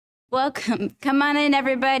Welcome. Come on in,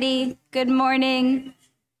 everybody. Good morning.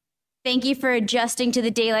 Thank you for adjusting to the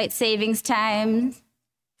daylight savings time.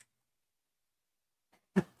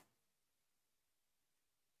 All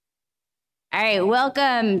right,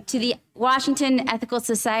 welcome to the Washington Ethical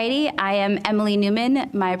Society. I am Emily Newman.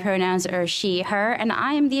 My pronouns are she, her, and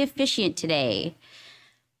I am the officiant today.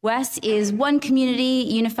 WES is one community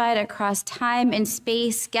unified across time and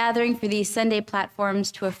space, gathering for these Sunday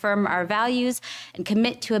platforms to affirm our values and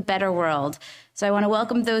commit to a better world. So I want to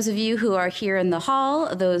welcome those of you who are here in the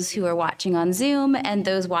hall, those who are watching on Zoom, and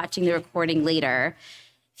those watching the recording later.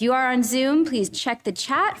 If you are on Zoom, please check the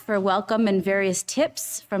chat for welcome and various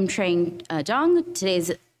tips from Trang Dong,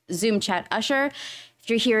 today's Zoom chat usher. If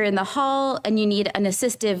you're here in the hall and you need an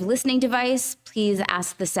assistive listening device, please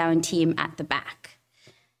ask the sound team at the back.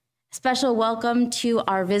 Special welcome to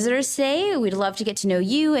our visitors today. We'd love to get to know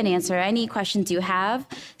you and answer any questions you have.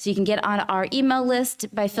 So you can get on our email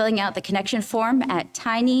list by filling out the connection form at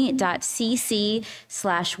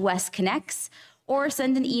tiny.cc/wesconnects or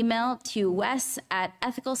send an email to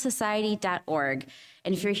wes@ethicalsociety.org.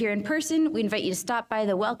 And if you're here in person, we invite you to stop by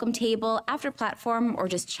the welcome table after platform or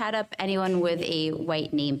just chat up anyone with a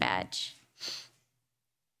white name badge.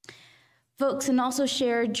 Folks can also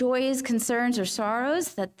share joys, concerns, or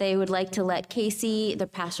sorrows that they would like to let Casey, the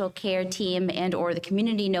pastoral care team, and or the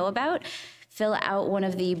community know about. Fill out one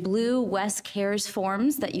of the blue WES Cares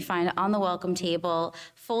forms that you find on the welcome table,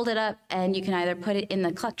 fold it up, and you can either put it in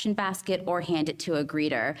the collection basket or hand it to a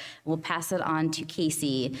greeter. We'll pass it on to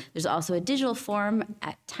Casey. There's also a digital form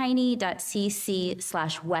at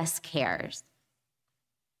tiny.cc/WEScares.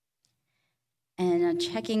 And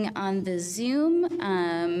checking on the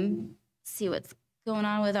Zoom, see what's going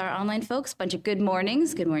on with our online folks. Bunch of good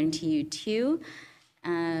mornings. Good morning to you too.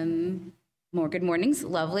 More good mornings,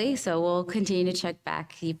 lovely. So we'll continue to check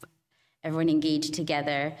back, keep everyone engaged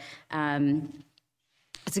together. It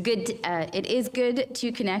is good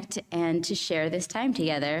to connect and to share this time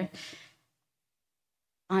together.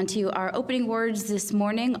 On to our opening words this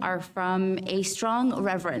morning are from A Strong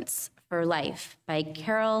Reverence for Life by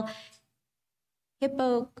Carol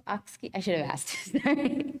Hippokotsky. I should have asked.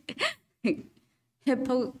 Sorry.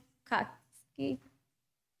 Hippokotsky.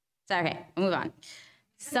 Sorry, I'll move on.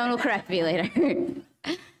 Someone will correct me later.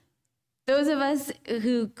 Those of us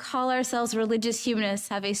who call ourselves religious humanists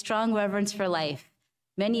have a strong reverence for life.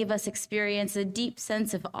 Many of us experience a deep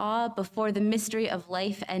sense of awe before the mystery of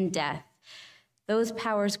life and death, those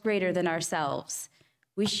powers greater than ourselves.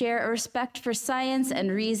 We share a respect for science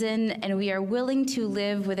and reason, and we are willing to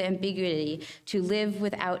live with ambiguity, to live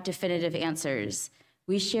without definitive answers.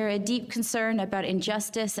 We share a deep concern about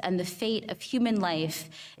injustice and the fate of human life,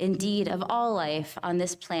 indeed of all life on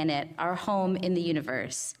this planet, our home in the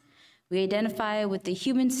universe. We identify with the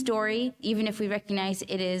human story, even if we recognize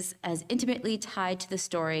it is as intimately tied to the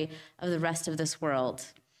story of the rest of this world.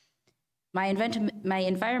 My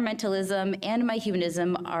environmentalism and my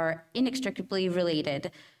humanism are inextricably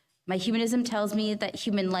related. My humanism tells me that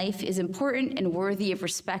human life is important and worthy of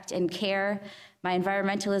respect and care. My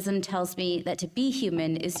environmentalism tells me that to be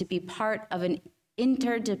human is to be part of an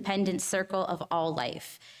interdependent circle of all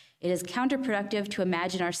life. It is counterproductive to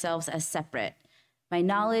imagine ourselves as separate. My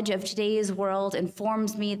knowledge of today's world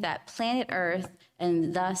informs me that planet Earth,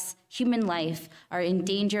 and thus human life, are in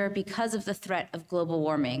danger because of the threat of global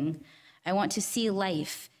warming. I want to see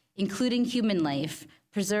life, including human life,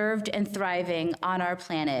 preserved and thriving on our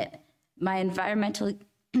planet. My environmental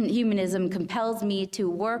humanism compels me to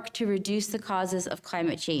work to reduce the causes of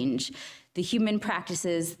climate change, the human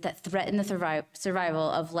practices that threaten the survival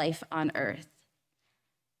of life on Earth.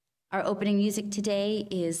 Our opening music today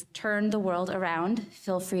is Turn the World Around.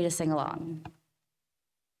 Feel free to sing along.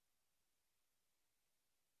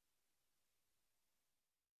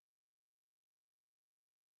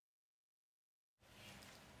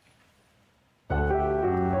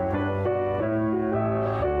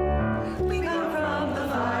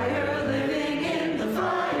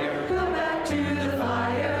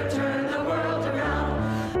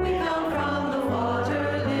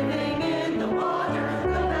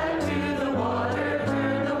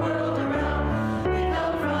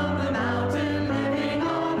 Mountain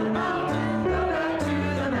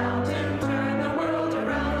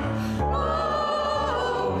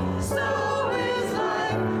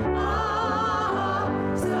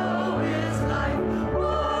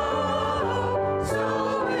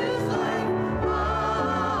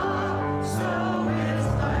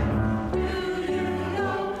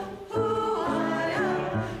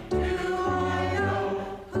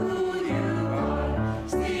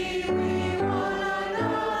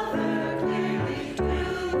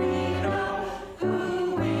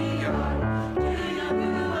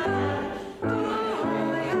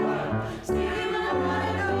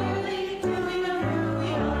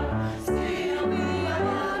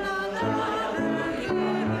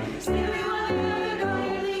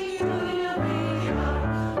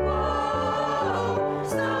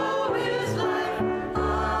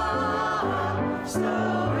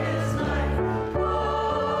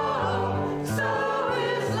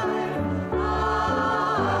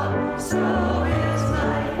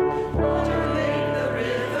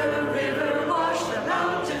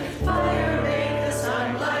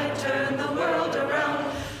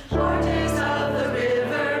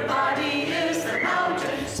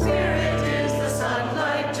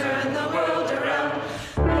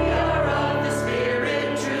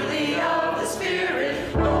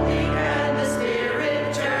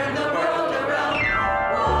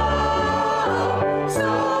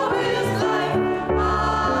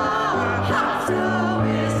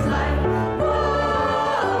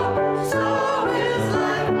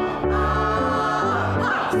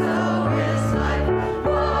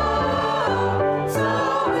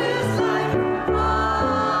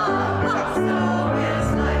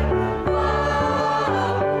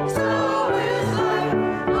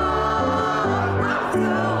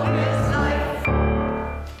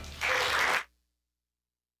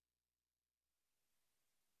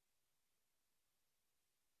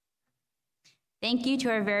you to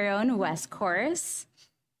our very own WES chorus.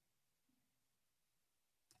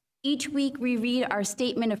 Each week, we read our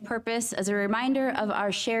statement of purpose as a reminder of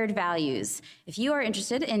our shared values. If you are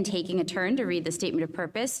interested in taking a turn to read the statement of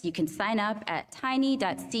purpose, you can sign up at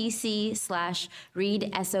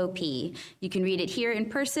tiny.cc/readsop. You can read it here in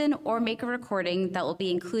person or make a recording that will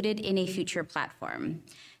be included in a future platform.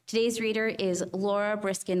 Today's reader is Laura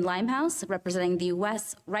Briskin Limehouse, representing the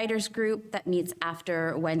WES Writers Group that meets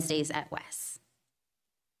after Wednesdays at WES.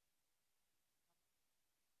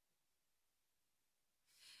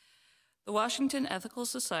 The Washington Ethical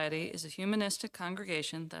Society is a humanistic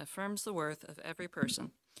congregation that affirms the worth of every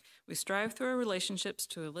person. We strive through our relationships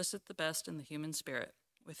to elicit the best in the human spirit.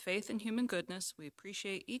 With faith in human goodness, we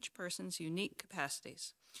appreciate each person's unique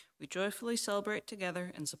capacities. We joyfully celebrate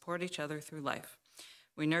together and support each other through life.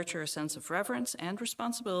 We nurture a sense of reverence and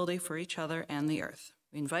responsibility for each other and the earth.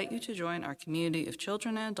 We invite you to join our community of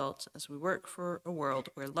children and adults as we work for a world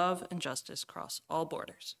where love and justice cross all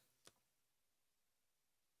borders.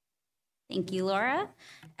 Thank you, Laura.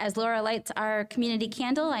 As Laura lights our community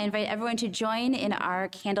candle, I invite everyone to join in our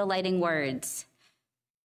candle lighting words.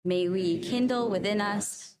 May we kindle within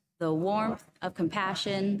us the warmth of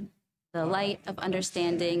compassion, the light of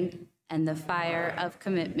understanding, and the fire of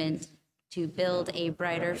commitment to build a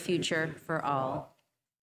brighter future for all.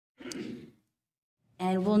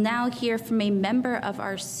 And we'll now hear from a member of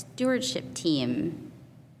our stewardship team.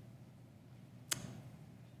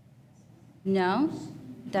 No?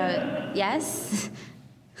 Yes?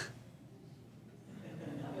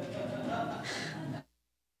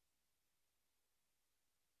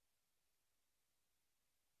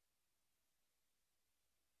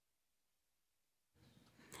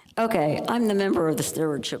 Okay, I'm the member of the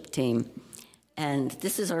stewardship team, and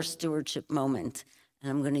this is our stewardship moment, and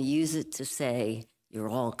I'm going to use it to say, you're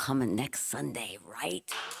all coming next Sunday, right?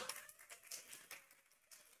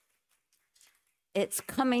 It's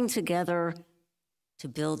coming together to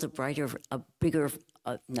build a brighter, a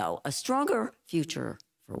stronger future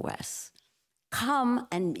for WES. Come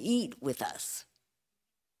and eat with us.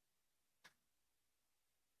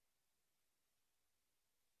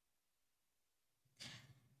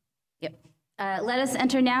 Yep. Let us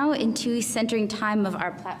enter now into centering time of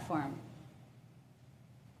our platform.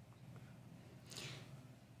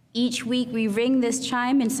 Each week, we ring this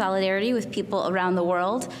chime in solidarity with people around the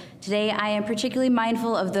world. Today, I am particularly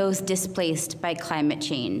mindful of those displaced by climate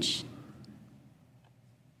change.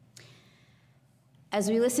 As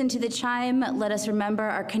we listen to the chime, let us remember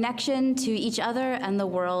our connection to each other and the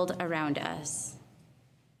world around us.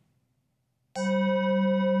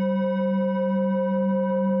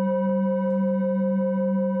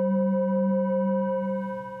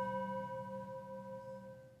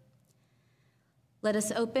 Let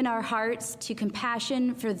us open our hearts to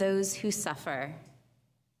compassion for those who suffer.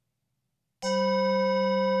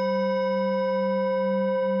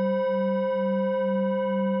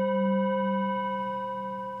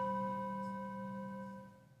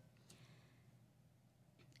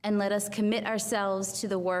 And let us commit ourselves to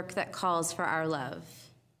the work that calls for our love.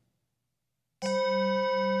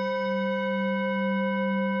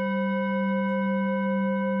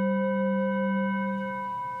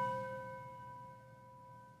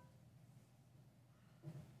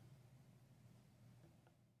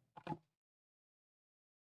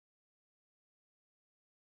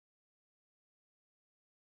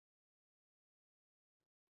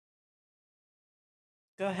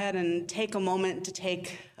 Go ahead and take a moment to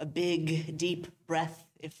take a big, deep breath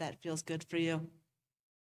if that feels good for you.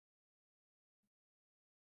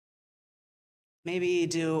 Maybe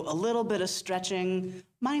do a little bit of stretching,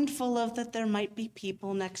 mindful of that there might be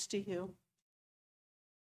people next to you.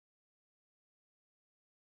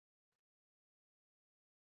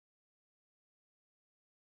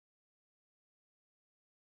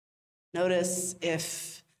 Notice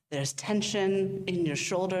if there's tension in your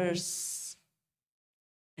shoulders,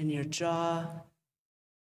 in your jaw.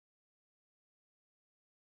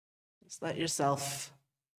 Just let yourself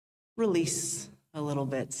release a little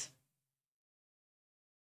bit.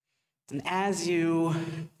 And as you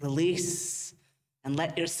release and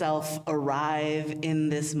let yourself arrive in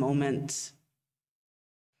this moment,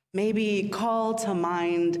 maybe call to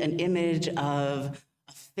mind an image of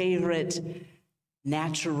a favorite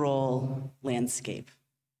natural landscape.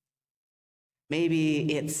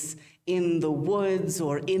 Maybe it's in the woods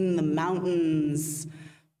or in the mountains,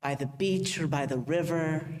 by the beach or by the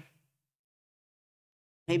river.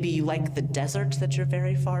 Maybe you like the desert that you're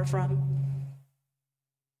very far from.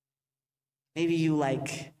 Maybe you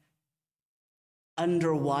like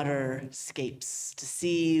underwater scapes to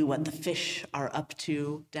see what the fish are up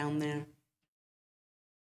to down there.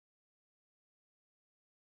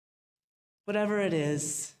 whatever it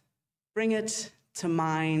is, bring it to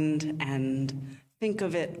mind and think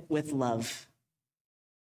of it with love.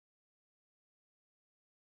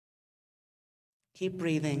 Keep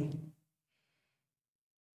breathing.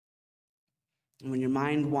 And when your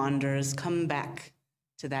mind wanders, come back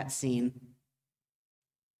to that scene.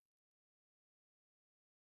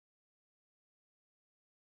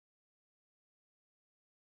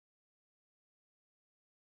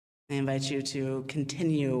 I invite you to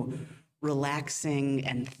continue relaxing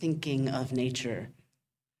and thinking of nature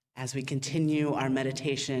as we continue our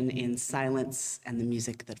meditation in silence and the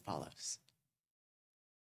music that follows.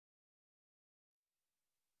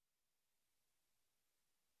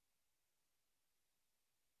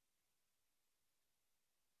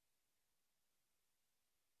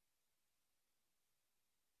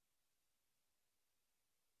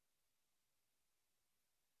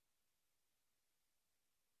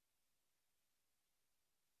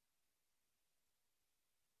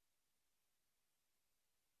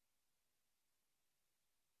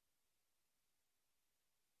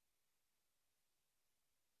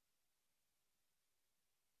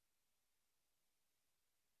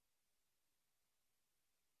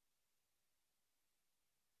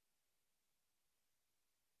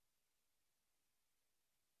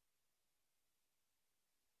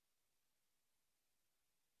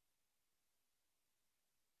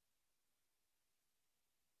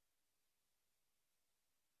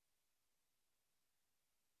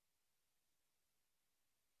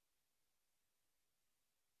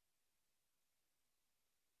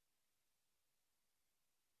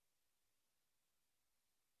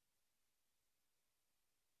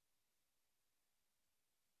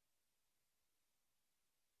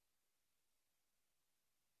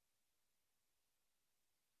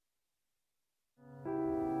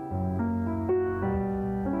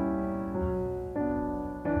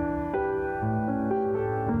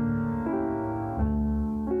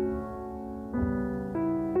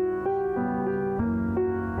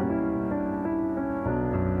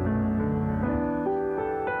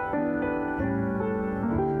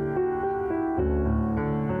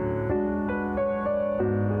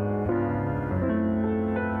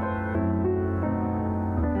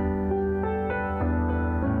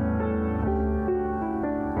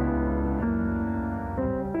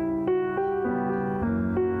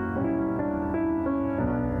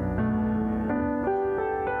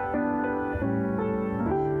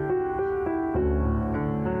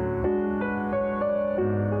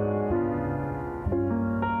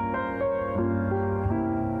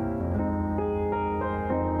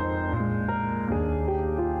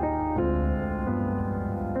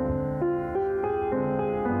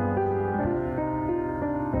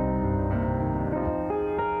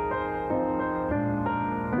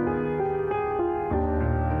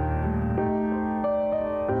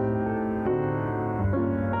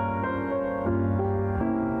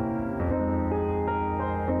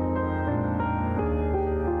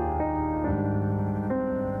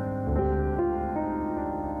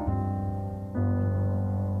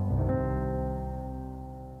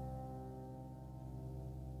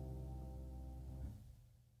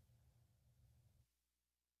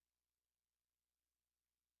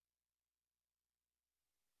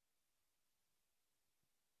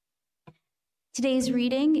 Today's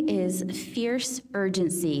reading is Fierce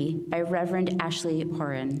Urgency by Reverend Ashley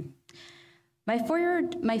Horan. My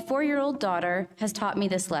four-year-old daughter has taught me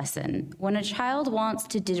this lesson. When a child wants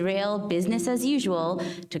to derail business as usual,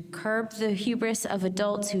 to curb the hubris of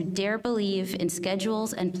adults who dare believe in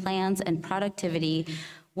schedules and plans and productivity,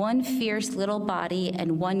 one fierce little body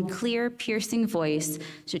and one clear, piercing voice,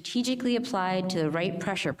 strategically applied to the right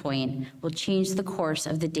pressure point, will change the course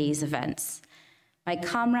of the day's events. My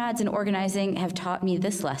comrades in organizing have taught me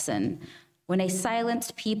this lesson. When a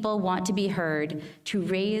silenced people want to be heard, to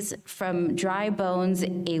raise from dry bones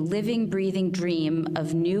a living, breathing dream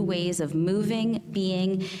of new ways of moving,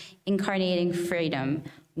 being, incarnating freedom,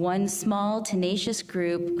 one small, tenacious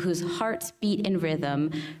group whose hearts beat in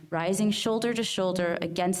rhythm, rising shoulder to shoulder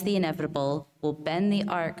against the inevitable, will bend the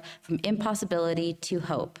arc from impossibility to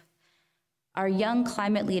hope. Our young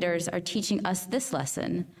climate leaders are teaching us this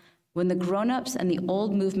lesson. When the grown-ups and the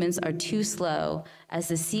old movements are too slow, as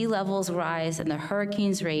the sea levels rise and the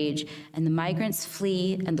hurricanes rage and the migrants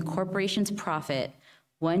flee and the corporations profit,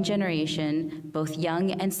 one generation, both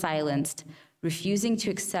young and silenced, refusing to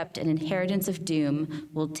accept an inheritance of doom,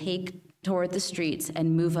 will take toward the streets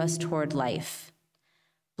and move us toward life.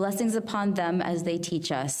 Blessings upon them as they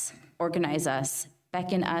teach us, organize us,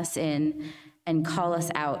 beckon us in, and call us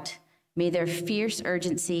out. May their fierce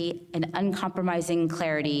urgency and uncompromising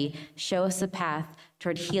clarity show us a path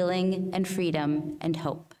toward healing and freedom and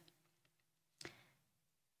hope.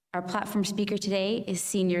 Our platform speaker today is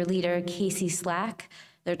Senior Leader Casey Slack.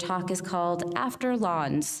 Their talk is called After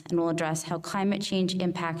Lawns and will address how climate change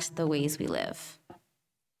impacts the ways we live.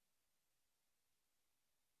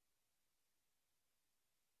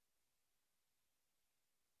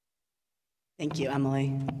 Thank you,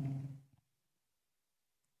 Emily.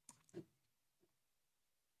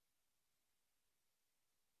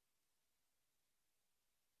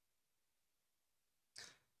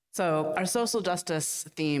 So our social justice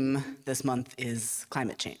theme this month is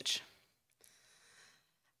climate change.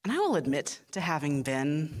 And I will admit to having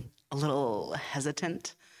been a little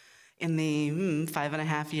hesitant in the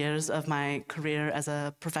 5.5 years of my career as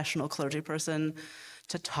a professional clergy person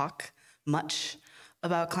to talk much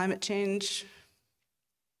about climate change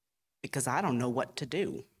because I don't know what to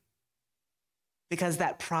do. Because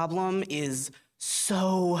that problem is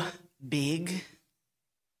so big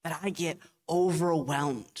that I get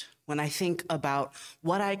overwhelmed when I think about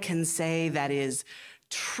what I can say that is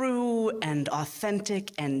true and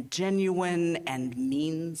authentic and genuine and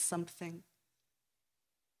means something.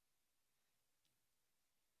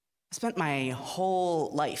 I spent my whole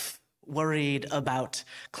life worried about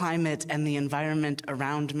climate and the environment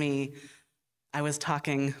around me. I was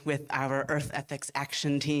talking with our Earth Ethics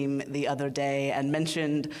Action team the other day and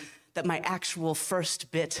mentioned that my actual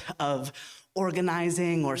first bit of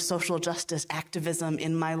organizing or social justice activism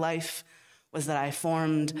in my life was that I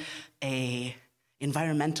formed a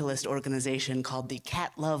environmentalist organization called the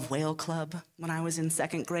Cat Love Whale Club when I was in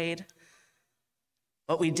 2nd grade.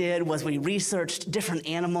 What we did was we researched different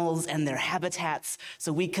animals and their habitats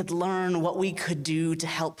so we could learn what we could do to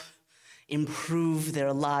help improve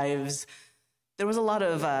their lives. There was a lot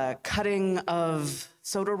of cutting of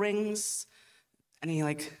soda rings. Any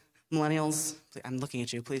millennials? I'm looking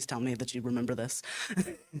at you. Please tell me that you remember this.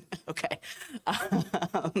 Okay.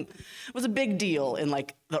 It was a big deal in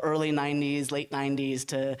the early 90s, late 90s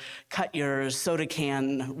to cut your soda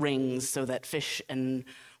can rings so that fish and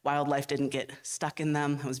wildlife didn't get stuck in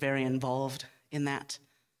them. I was very involved in that.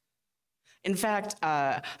 In fact,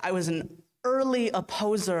 I was an early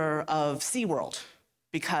opposer of SeaWorld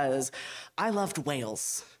because I loved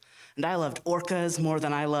whales. And I loved orcas more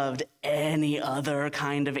than I loved any other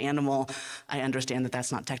kind of animal. I understand that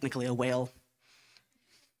that's not technically a whale.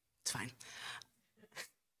 It's fine.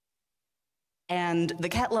 And the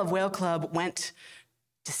Cat Love Whale Club went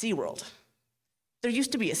to SeaWorld. There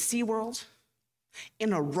used to be a SeaWorld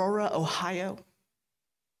in Aurora, Ohio,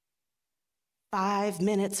 5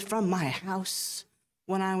 minutes from my house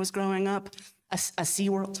when I was growing up, a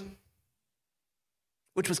SeaWorld,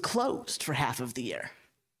 which was closed for half of the year.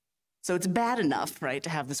 So it's bad enough, right, to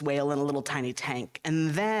have this whale in a little tiny tank, and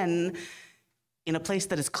then in a place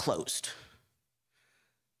that is closed.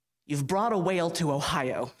 You've brought a whale to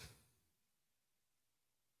Ohio.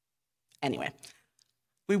 Anyway,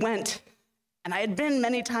 we went, and I had been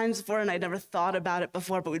many times before, and I'd never thought about it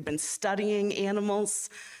before, but we'd been studying animals,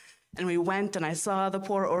 and we went, and I saw the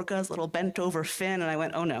poor orca's little bent-over fin, and I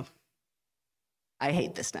went, oh no, I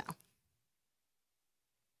hate this now.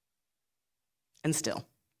 And still,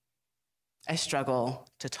 I struggle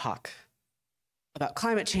to talk about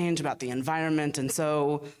climate change, about the environment, and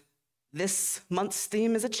so this month's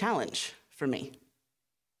theme is a challenge for me.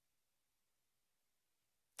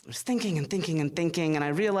 I was thinking and thinking and thinking, and I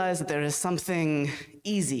realized that there is something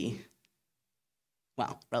easy,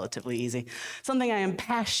 well, relatively easy, something I am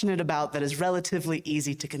passionate about that is relatively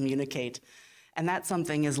easy to communicate, and that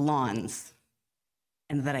something is lawns,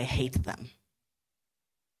 and that I hate them.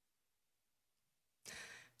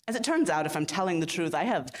 As it turns out, if I'm telling the truth, I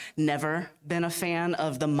have never been a fan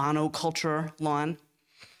of the monoculture lawn.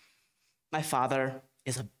 My father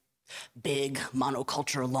is a big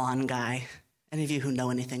monoculture lawn guy. Any of you who know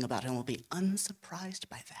anything about him will be unsurprised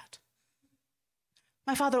by that.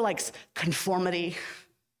 My father likes conformity.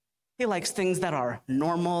 He likes things that are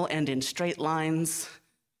normal and in straight lines.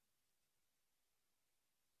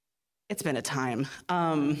 It's been a time.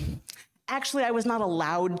 Actually, I was not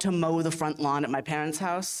allowed to mow the front lawn at my parents'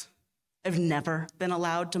 house. I've never been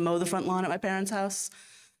allowed to mow the front lawn at my parents' house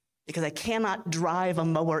because I cannot drive a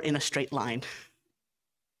mower in a straight line.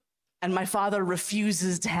 And my father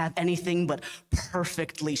refuses to have anything but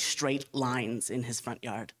perfectly straight lines in his front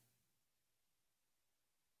yard.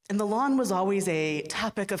 And the lawn was always a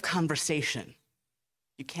topic of conversation.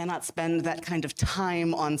 You cannot spend that kind of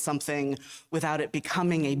time on something without it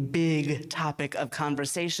becoming a big topic of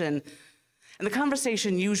conversation. And the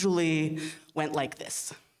conversation usually went like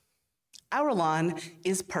this. Our lawn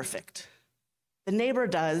is perfect. The neighbor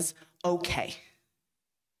does okay.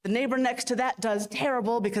 The neighbor next to that does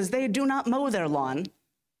terrible because they do not mow their lawn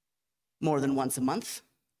more than once a month.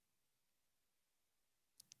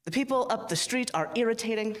 The people up the street are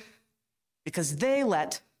irritating because they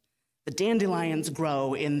let the dandelions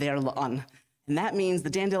grow in their lawn. And that means the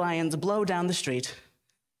dandelions blow down the street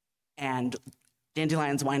and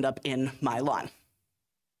dandelions wind up in my lawn.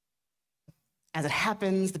 As it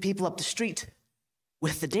happens, the people up the street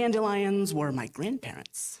with the dandelions were my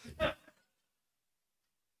grandparents.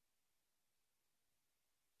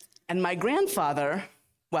 And my grandfather,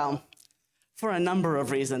 well, for a number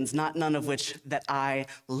of reasons, none of which that I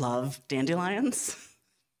love dandelions,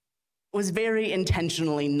 was very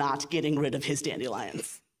intentionally not getting rid of his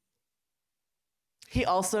dandelions. He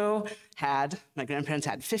also my grandparents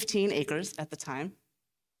had 15 acres at the time,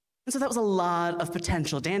 and so that was a lot of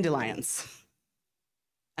potential dandelions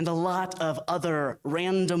and a lot of other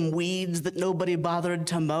random weeds that nobody bothered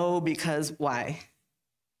to mow because, why?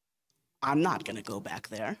 I'm not gonna go back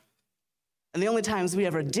there. And the only times we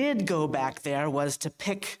ever did go back there was to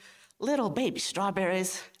pick little baby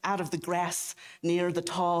strawberries out of the grass near the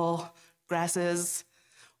tall grasses,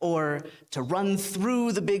 or to run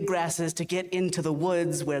through the big grasses to get into the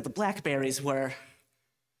woods where the blackberries were.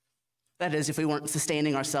 That is, if we weren't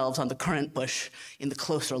sustaining ourselves on the currant bush in the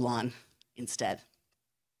closer lawn instead.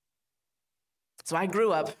 So I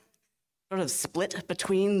grew up sort of split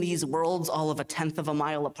between these worlds, all of 1/10 of a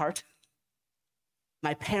mile apart.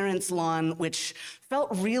 My parents' lawn, which felt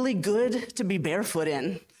really good to be barefoot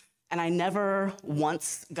in, and I never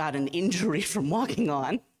once got an injury from walking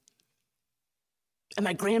on. And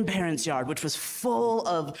my grandparents' yard, which was full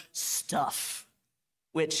of stuff,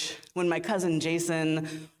 which when my cousin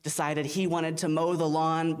Jason decided he wanted to mow the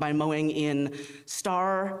lawn by mowing in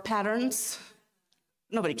star patterns,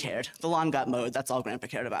 nobody cared. The lawn got mowed, that's all Grandpa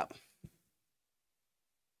cared about.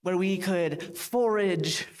 Where we could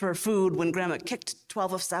forage for food when Grandma kicked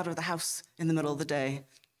 12 of us out of the house in the middle of the day.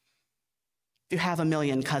 If you have a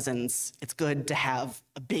million cousins, it's good to have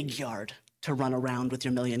a big yard to run around with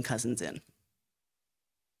your million cousins in.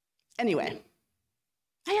 Anyway,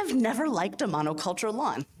 I have never liked a monoculture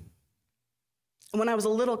lawn. And when I was a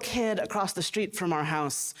little kid, across the street from our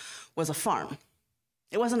house was a farm.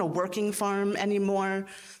 It wasn't a working farm anymore,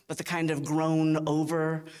 but the kind of grown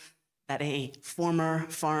over that a former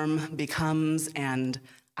farm becomes, and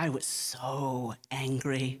I was so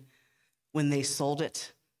angry when they sold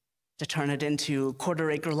it to turn it into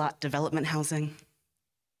quarter-acre lot development housing.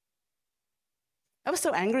 I was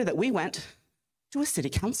so angry that we went to a city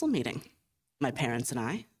council meeting, my parents and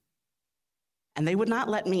I, and they would not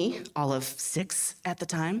let me, all of 6 at the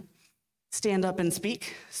time, stand up and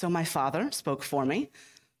speak, so my father spoke for me,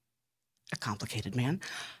 a complicated man,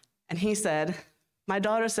 and he said, "My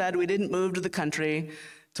daughter said we didn't move to the country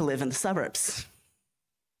to live in the suburbs."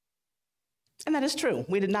 And that is true.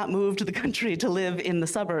 We did not move to the country to live in the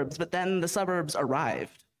suburbs, but then the suburbs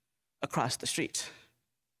arrived across the street.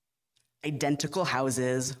 Identical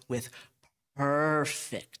houses with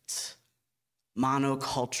perfect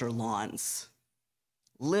monoculture lawns.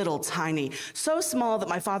 Little tiny, so small that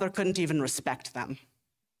my father couldn't even respect them.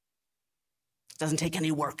 Doesn't take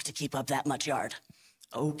any work to keep up that much yard.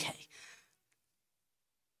 Okay.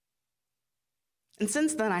 And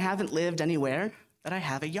since then, I haven't lived anywhere that I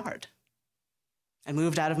have a yard. I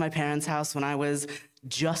moved out of my parents' house when I was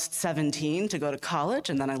just 17 to go to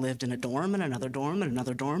college, and then I lived in a dorm and another dorm and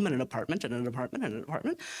another dorm and an apartment and an apartment and an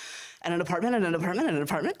apartment and an apartment and an apartment and an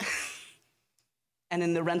apartment. And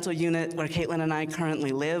in the rental unit where Caitlin and I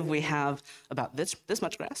currently live, we have about this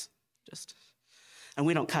much grass, and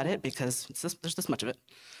we don't cut it because there's this much of it.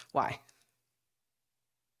 Why?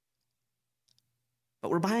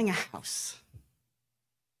 But we're buying a house.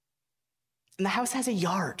 And the house has a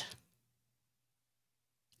yard.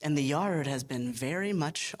 And the yard has been very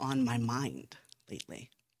much on my mind lately.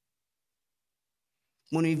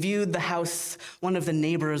 When we viewed the house, one of the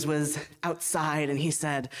neighbors was outside and he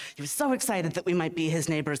said, he was so excited that we might be his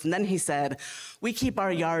neighbors. And then he said, "We keep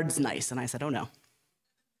our yards nice." And I said, "Oh no."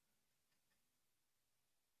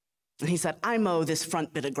 And he said, "I mow this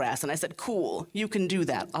front bit of grass." And I said, "Cool, you can do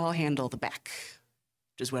that. I'll handle the back,"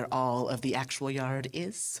 which is where all of the actual yard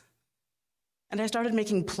is. And I started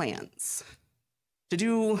making plans to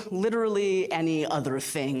do literally any other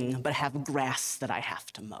thing but have grass that I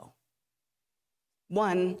have to mow.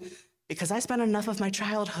 One, because I spent enough of my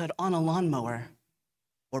childhood on a lawnmower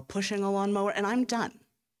or pushing a lawnmower, and I'm done.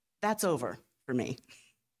 That's over for me.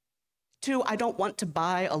 2, I don't want to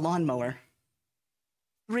buy a lawnmower.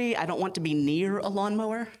 3, I don't want to be near a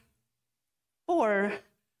lawnmower. 4,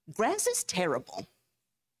 grass is terrible.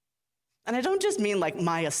 And I don't just mean like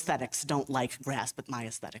my aesthetics don't like grass, but my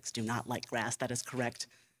aesthetics do not like grass, that is correct.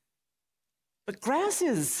 But grass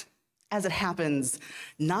is, as it happens,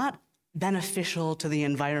 not beneficial to the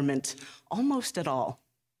environment almost at all.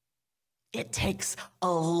 It takes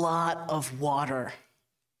a lot of water.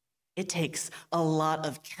 It takes a lot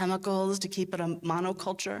of chemicals to keep it a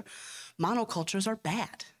monoculture. Monocultures are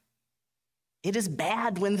bad. It is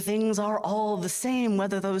bad when things are all the same,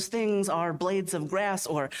 whether those things are blades of grass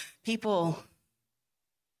or people.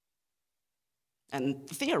 And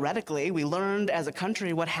theoretically, we learned as a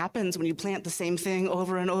country what happens when you plant the same thing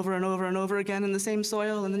over and over and over and over again in the same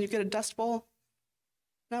soil, and then you get a dust bowl.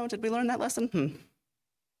 No, did we learn that lesson?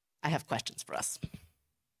 I have questions for us.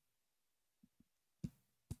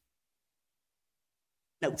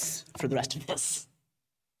 Notes for the rest of this.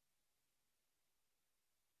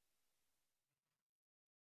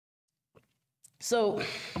 So,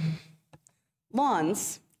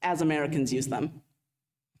 lawns, as Americans use them,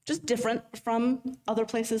 just different from other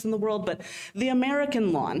places in the world, but the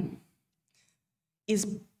American lawn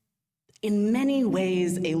is in many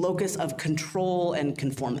ways a locus of control and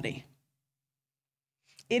conformity.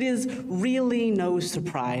 It is really no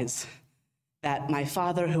surprise that my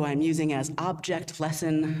father, who I'm using as object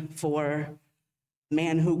lesson for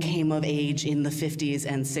man who came of age in the 50s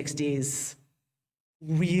and 60s,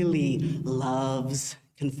 really loves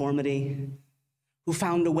conformity, who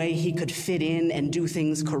found a way he could fit in and do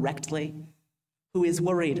things correctly, who is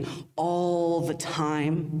worried all the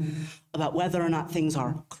time about whether or not things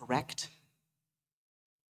are correct.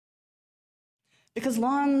 Because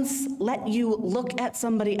lawns let you look at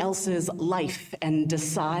somebody else's life and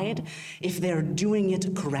decide if they're doing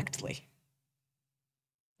it correctly,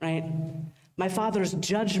 right? My father's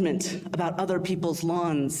judgment about other people's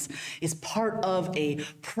lawns is part of a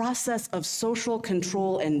process of social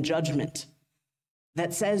control and judgment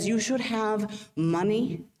that says you should have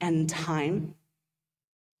money and time,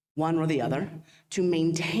 one or the other, to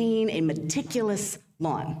maintain a meticulous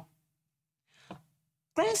lawn.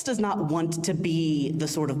 Grass does not want to be the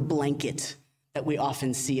sort of blanket that we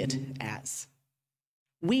often see it as.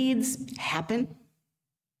 Weeds happen.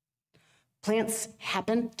 Plants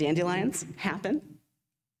happen. Dandelions happen.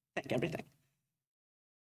 Think everything.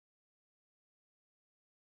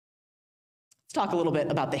 Let's talk a little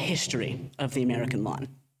bit about the history of the American lawn.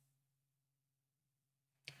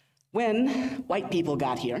 When white people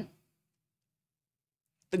got here,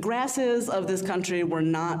 the grasses of this country were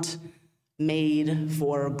not made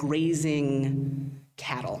for grazing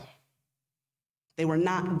cattle. They were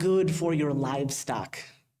not good for your livestock.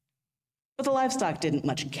 But the livestock didn't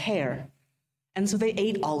much care, and so they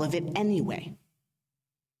ate all of it anyway.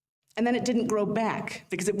 And then it didn't grow back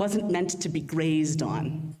because it wasn't meant to be grazed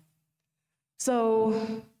on.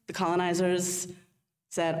 So the colonizers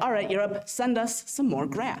said, all right, Europe, send us some more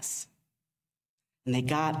grass. And they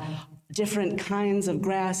got different kinds of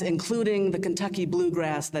grass, including the Kentucky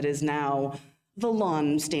bluegrass that is now the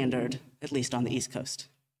lawn standard, at least on the East Coast.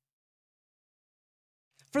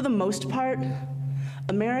 For the most part,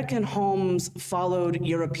 American homes followed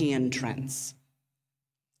European trends.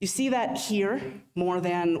 You see that here more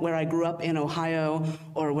than where I grew up in Ohio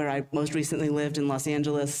or where I most recently lived in Los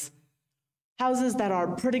Angeles. Houses that are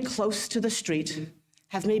pretty close to the street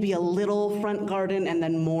have maybe a little front garden and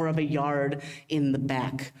then more of a yard in the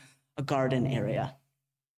back, a garden area.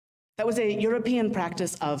 That was a European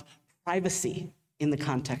practice of privacy in the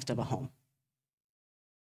context of a home.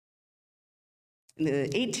 In the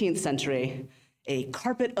 18th century, a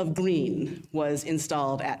carpet of green was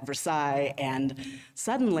installed at Versailles, and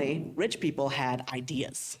suddenly rich people had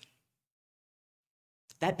ideas.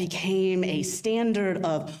 That became a standard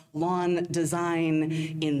of lawn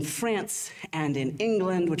design in France and in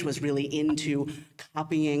England, which was really into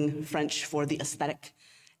copying French for the aesthetic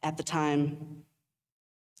at the time.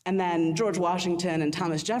 And then George Washington and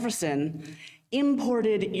Thomas Jefferson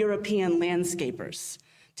imported European landscapers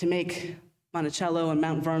to make Monticello and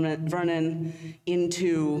Mount Vernon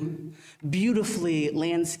into beautifully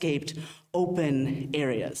landscaped open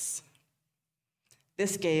areas.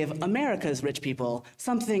 This gave America's rich people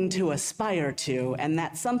something to aspire to, and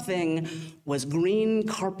that something was green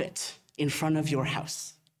carpet in front of your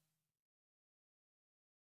house.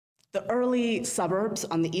 The early suburbs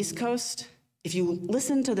on the East Coast, if you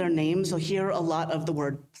listen to their names, you'll hear a lot of the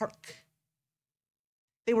word park.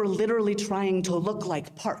 They were literally trying to look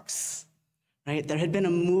like parks, right? There had been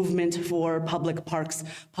a movement for public parks,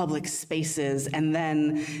 public spaces, and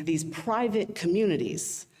then these private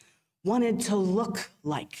communities wanted to look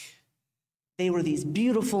like they were these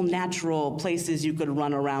beautiful natural places you could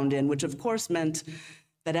run around in, which of course meant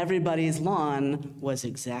that everybody's lawn was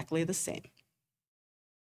exactly the same.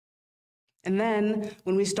 And then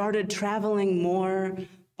when we started traveling more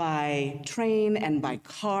by train and by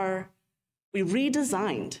car, we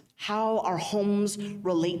redesigned how our homes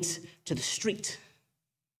relate to the street.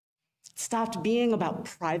 It stopped being about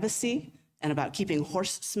privacy and about keeping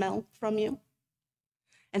horse smell from you,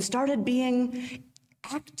 and started being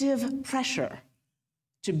active pressure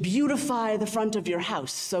to beautify the front of your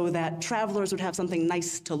house so that travelers would have something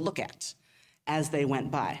nice to look at as they went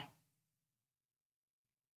by.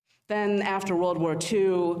 Then, after World War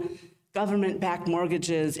II, government-backed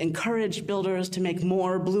mortgages encouraged builders to make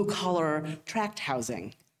more blue-collar tract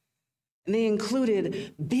housing. And they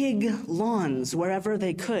included big lawns wherever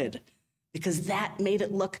they could, because that made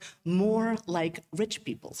it look more like rich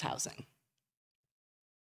people's housing.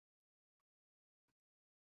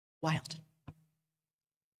 Wild.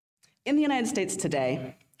 In the United States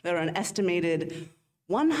today, there are an estimated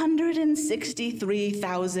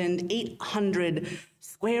 163,800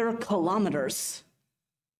 square kilometers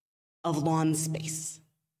of lawn space.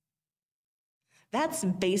 That's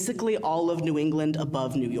basically all of New England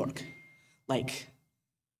above New York, like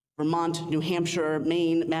Vermont, New Hampshire,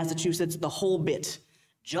 Maine, Massachusetts, the whole bit,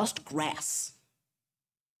 just grass.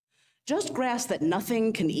 Just grass that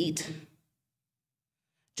nothing can eat.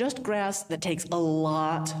 Just grass that takes a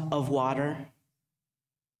lot of water.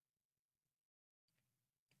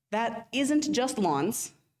 That isn't just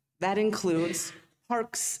lawns, that includes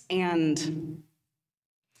parks and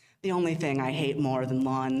the only thing I hate more than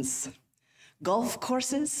lawns, golf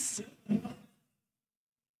courses.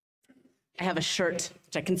 I have a shirt,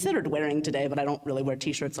 which I considered wearing today, but I don't really wear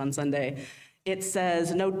t-shirts on Sunday. It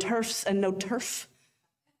says, "No turfs and no turf.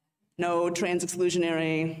 No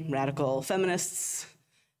trans-exclusionary radical feminists.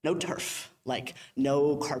 No turf, like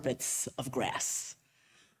no carpets of grass.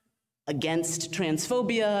 Against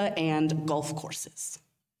transphobia and golf courses."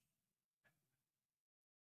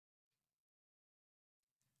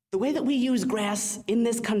 The way that we use grass in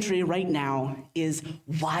this country right now is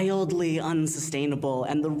wildly unsustainable,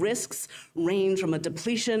 and the risks range from a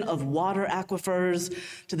depletion of water aquifers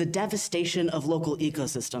to the devastation of local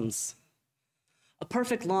ecosystems. A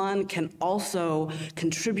perfect lawn can also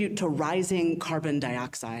contribute to rising carbon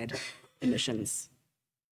dioxide emissions.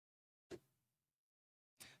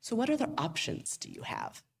 So what other options do you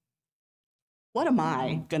have? What am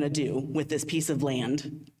I gonna do with this piece of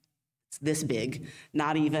land? It's this big,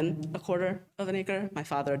 not even a quarter of an acre. My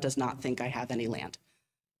father does not think I have any land,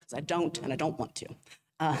 because I don't, and I don't want to.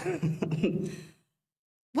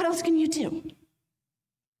 What else can you do?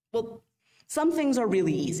 Well, some things are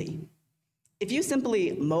really easy. If you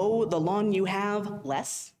simply mow the lawn you have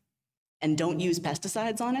less and don't use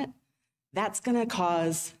pesticides on it, that's gonna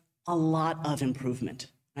cause a lot of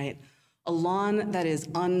improvement, right? A lawn that is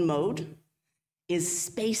unmowed is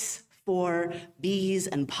space for bees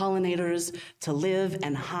and pollinators to live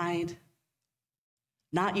and hide.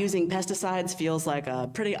 Not using pesticides feels like a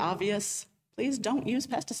pretty obvious. Please don't use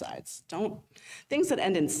pesticides. Don't. Things that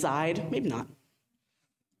end in "side," maybe not.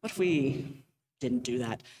 What if we didn't do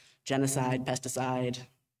that? Genocide, pesticide,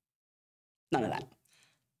 none of that.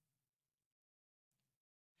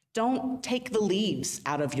 Don't take the leaves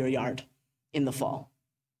out of your yard in the fall.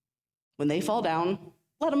 When they fall down,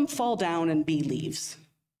 let them fall down and be leaves.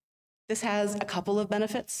 This has a couple of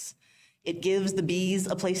benefits. It gives the bees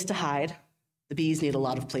a place to hide. The bees need a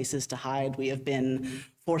lot of places to hide. We have been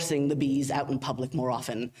forcing the bees out in public more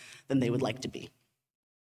often than they would like to be.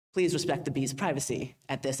 Please respect the bees' privacy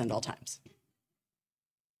at this and all times.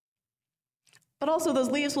 But also, those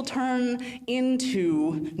leaves will turn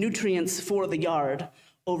into nutrients for the yard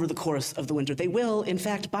over the course of the winter. They will, in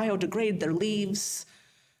fact, biodegrade their leaves,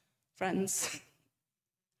 friends.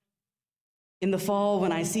 In the fall,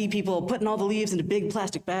 when I see people putting all the leaves into big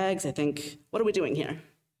plastic bags, I think, what are we doing here?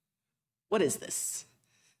 What is this?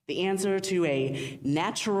 The answer to a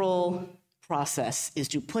natural process is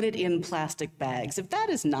to put it in plastic bags. If that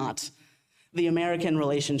is not the American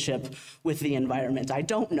relationship with the environment, I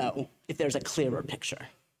don't know if there's a clearer picture.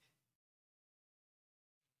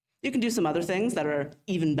 You can do some other things that are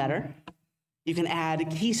even better. You can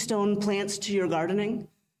add keystone plants to your gardening.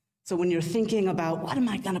 So when you're thinking about, what am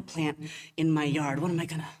I gonna plant in my yard? What am I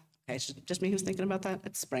gonna, okay, it's just me who's thinking about that?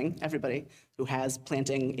 It's spring. Everybody who has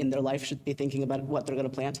planting in their life should be thinking about what they're gonna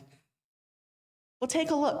plant. Well,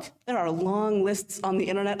 take a look. There are long lists on the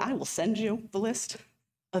internet. I will send you the list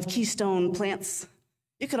of keystone plants.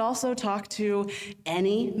 You could also talk to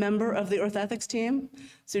any member of the Earth Ethics team.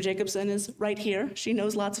 Sue Jacobson is right here. She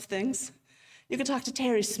knows lots of things. You could talk to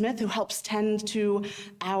Terry Smith, who helps tend to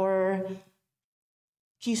our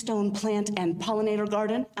keystone plant and pollinator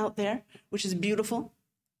garden out there, which is beautiful.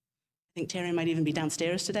 I think Terry might even be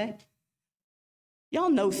downstairs today. Y'all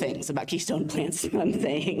know things about keystone plants, I'm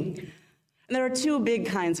saying. And there are two big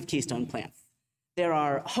kinds of keystone plants. There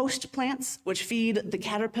are host plants, which feed the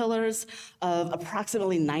caterpillars of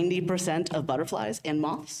approximately 90% of butterflies and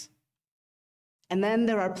moths. And then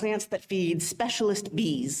there are plants that feed specialist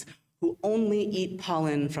bees who only eat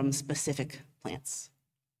pollen from specific plants.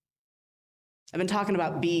 I've been talking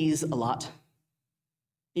about bees a lot.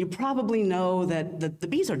 You probably know that the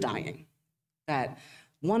bees are dying, that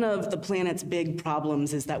one of the planet's big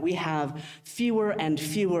problems is that we have fewer and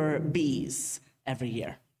fewer bees every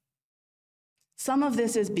year. Some of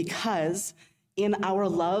this is because in our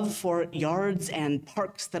love for yards and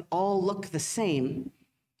parks that all look the same,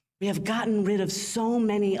 we have gotten rid of so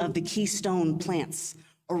many of the keystone plants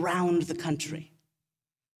around the country.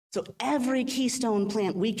 So every keystone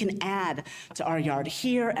plant we can add to our yard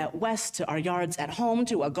here at WES, to our yards at home,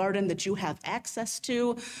 to a garden that you have access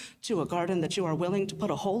to a garden that you are willing to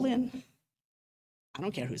put a hole in. I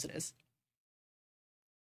don't care whose it is.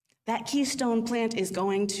 That keystone plant is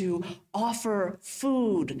going to offer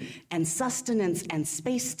food and sustenance and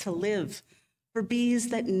space to live for bees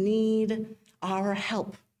that need our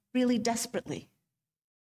help really desperately.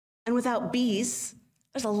 And without bees,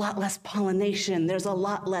 there's a lot less pollination, there's a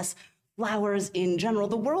lot less flowers in general.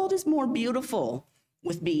 The world is more beautiful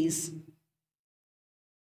with bees.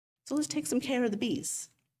 So let's take some care of the bees.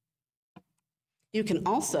 You can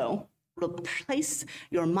also replace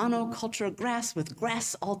your monoculture grass with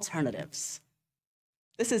grass alternatives.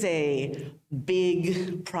 This is a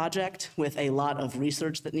big project with a lot of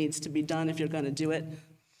research that needs to be done if you're going to do it.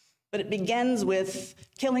 But it begins with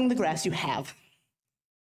killing the grass you have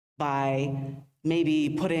by maybe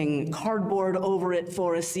putting cardboard over it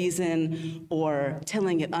for a season or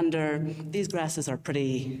tilling it under. These grasses are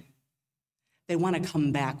pretty, they want to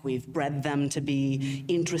come back. We've bred them to be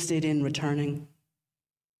interested in returning.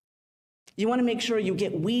 You want to make sure you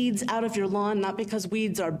get weeds out of your lawn, not because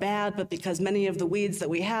weeds are bad, but because many of the weeds that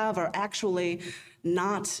we have are actually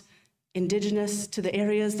not indigenous to the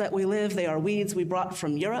areas that we live. They are weeds we brought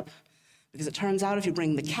from Europe, because it turns out if you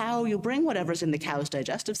bring the cow, you bring whatever's in the cow's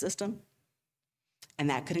digestive system. And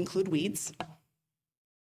that could include weeds.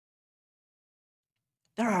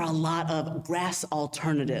 There are a lot of grass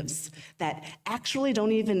alternatives that actually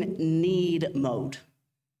don't even need mowed.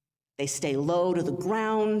 They stay low to the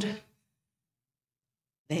ground.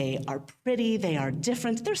 They are pretty, they are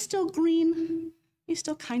different. They're still green. You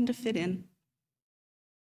still kind of fit in.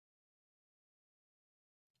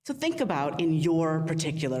 So think about, in your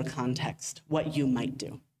particular context, what you might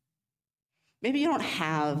do. Maybe you don't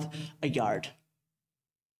have a yard.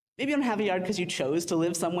 Maybe you don't have a yard because you chose to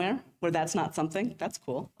live somewhere where that's not something. That's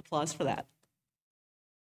cool. Applause for that.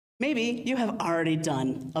 Maybe you have already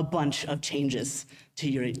done a bunch of changes to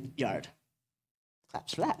your yard.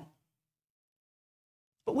 Claps for that.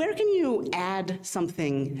 But where can you add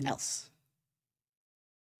something else?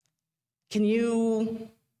 Can you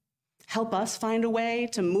help us find a way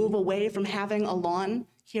to move away from having a lawn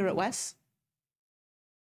here at WES?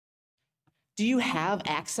 Do you have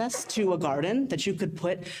access to a garden that you could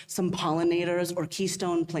put some pollinators or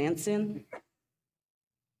keystone plants in?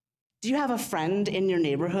 Do you have a friend in your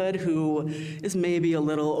neighborhood who is maybe a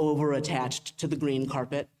little over-attached to the green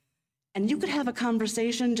carpet? And you could have a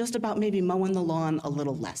conversation just about maybe mowing the lawn a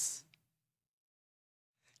little less.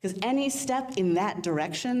 Because any step in that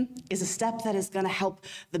direction is a step that is going to help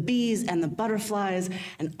the bees and the butterflies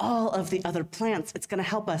and all of the other plants. It's going to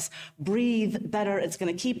help us breathe better. It's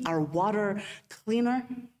going to keep our water cleaner.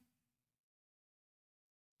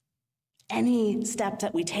 Any step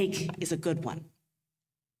that we take is a good one.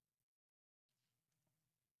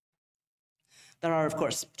 There are, of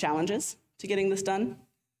course, challenges to getting this done.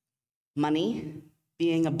 Money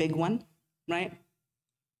being a big one, right?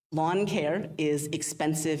 Lawn care is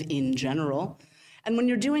expensive in general. And when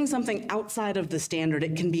you're doing something outside of the standard,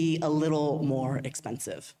 it can be a little more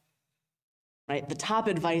expensive, right? The top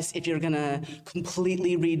advice if you're gonna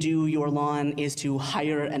completely redo your lawn is to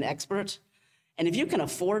hire an expert. And if you can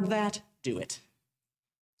afford that, do it.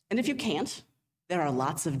 And if you can't, there are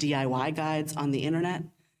lots of DIY guides on the internet.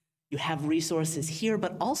 You have resources here,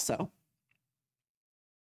 but also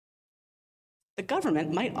the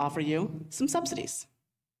government might offer you some subsidies.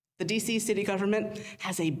 The DC city government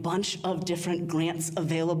has a bunch of different grants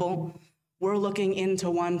available. We're looking into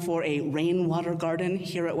one for a rainwater garden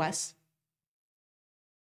here at WES.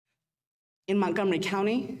 In Montgomery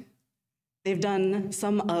County, they've done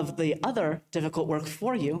some of the other difficult work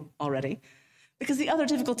for you already, because the other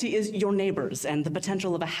difficulty is your neighbors and the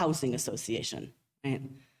potential of a housing association, right?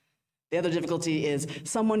 The other difficulty is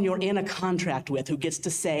someone you're in a contract with who gets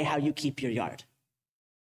to say how you keep your yard.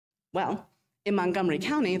 Well, in Montgomery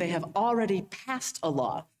County, they have already passed a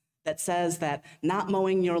law that says that not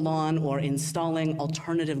mowing your lawn or installing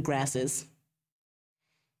alternative grasses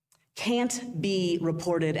can't be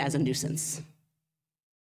reported as a nuisance.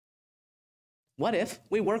 What if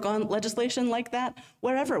we work on legislation like that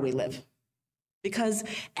wherever we live? Because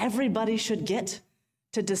everybody should get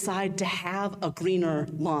to decide to have a greener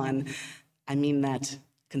lawn. I mean that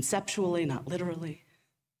conceptually, not literally.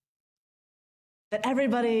 That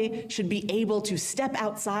everybody should be able to step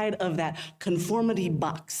outside of that conformity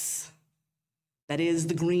box that is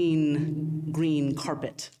the green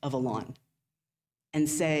carpet of a lawn and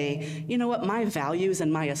say, you know what, my values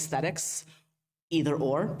and my aesthetics, either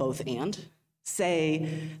or, both and,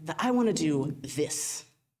 say that I want to do this.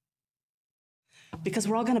 Because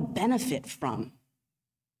we're all going to benefit from,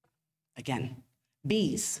 again,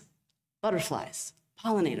 bees, butterflies,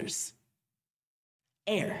 pollinators,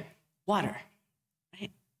 air, water,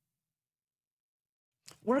 right?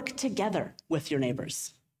 Work together with your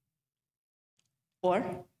neighbors.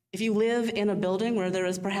 Or if you live in a building where there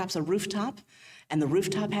is perhaps a rooftop and the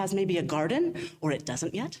rooftop has maybe a garden, or it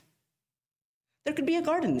doesn't yet, there could be a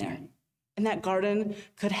garden there. And that garden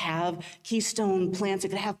could have keystone plants, it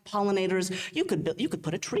could have pollinators. You could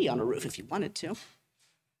put a tree on a roof if you wanted to.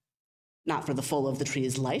 Not for the full of the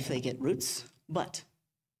tree's life, they get roots, but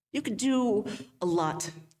you could do a lot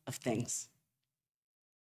of things.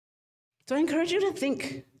 So I encourage you to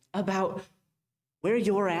think about where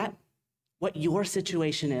you're at, what your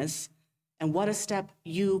situation is, and what a step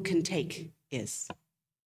you can take is.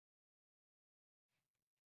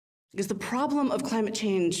 Because the problem of climate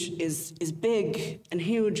change is big and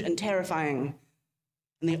huge and terrifying.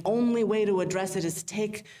 And the only way to address it is to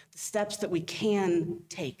take the steps that we can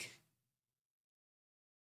take.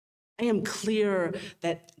 I am clear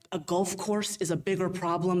that a golf course is a bigger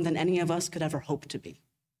problem than any of us could ever hope to be.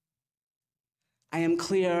 I am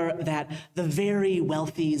clear that the very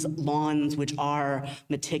wealthy's lawns, which are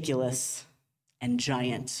meticulous and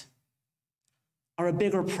giant, are a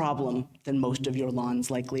bigger problem than most of your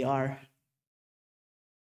lawns likely are.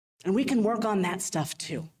 And we can work on that stuff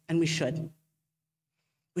too, and we should.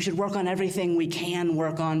 We should work on everything we can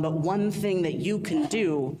work on, but one thing that you can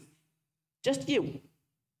do, just you,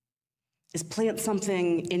 is plant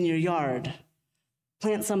something in your yard.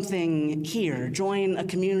 Plant something here, join a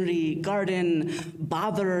community garden,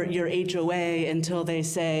 bother your HOA until they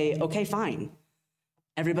say, okay, fine.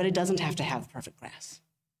 Everybody doesn't have to have perfect grass.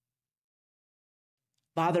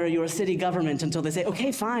 Bother your city government until they say,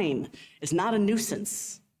 okay, fine, it's not a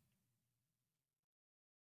nuisance.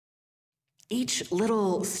 Each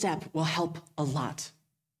little step will help a lot.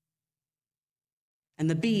 And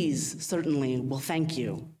the bees certainly will thank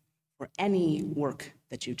you for any work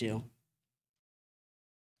that you do.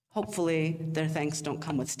 Hopefully, their thanks don't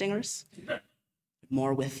come with stingers, but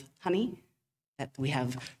more with honey that we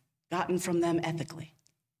have gotten from them ethically.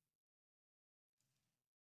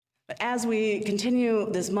 But as we continue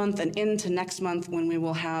this month and into next month, when we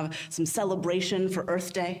will have some celebration for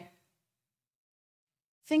Earth Day,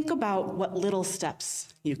 think about what little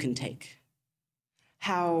steps you can take.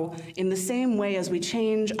 How, in the same way as we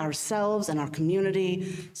change ourselves and our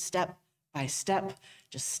community step by step,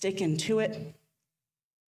 just stick into it,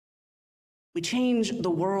 we change the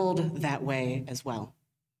world that way as well.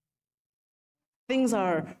 Things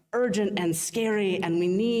are urgent and scary, and we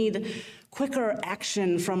need quicker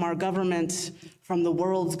action from our government, from the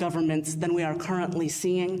world's governments, than we are currently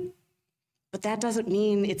seeing. But that doesn't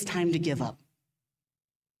mean it's time to give up.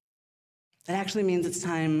 That actually means it's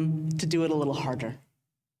time to do it a little harder.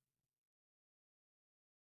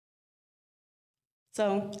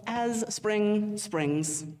 So, as spring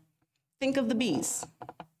springs, think of the bees.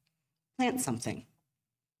 Plant something.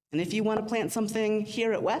 And if you want to plant something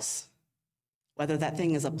here at WES, whether that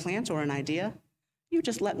thing is a plant or an idea, you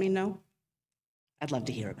just let me know. I'd love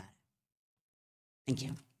to hear about it. Thank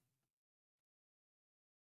you.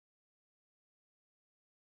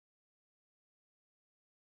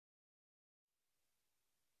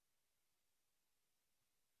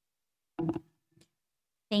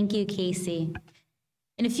 Thank you, Casey.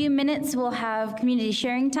 In a few minutes, we'll have community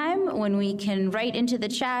sharing time when we can write into the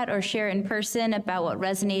chat or share in person about what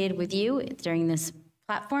resonated with you during this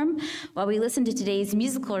platform. While we listen to today's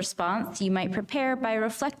musical response, you might prepare by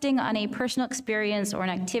reflecting on a personal experience or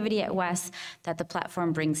an activity at WES that the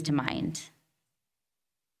platform brings to mind.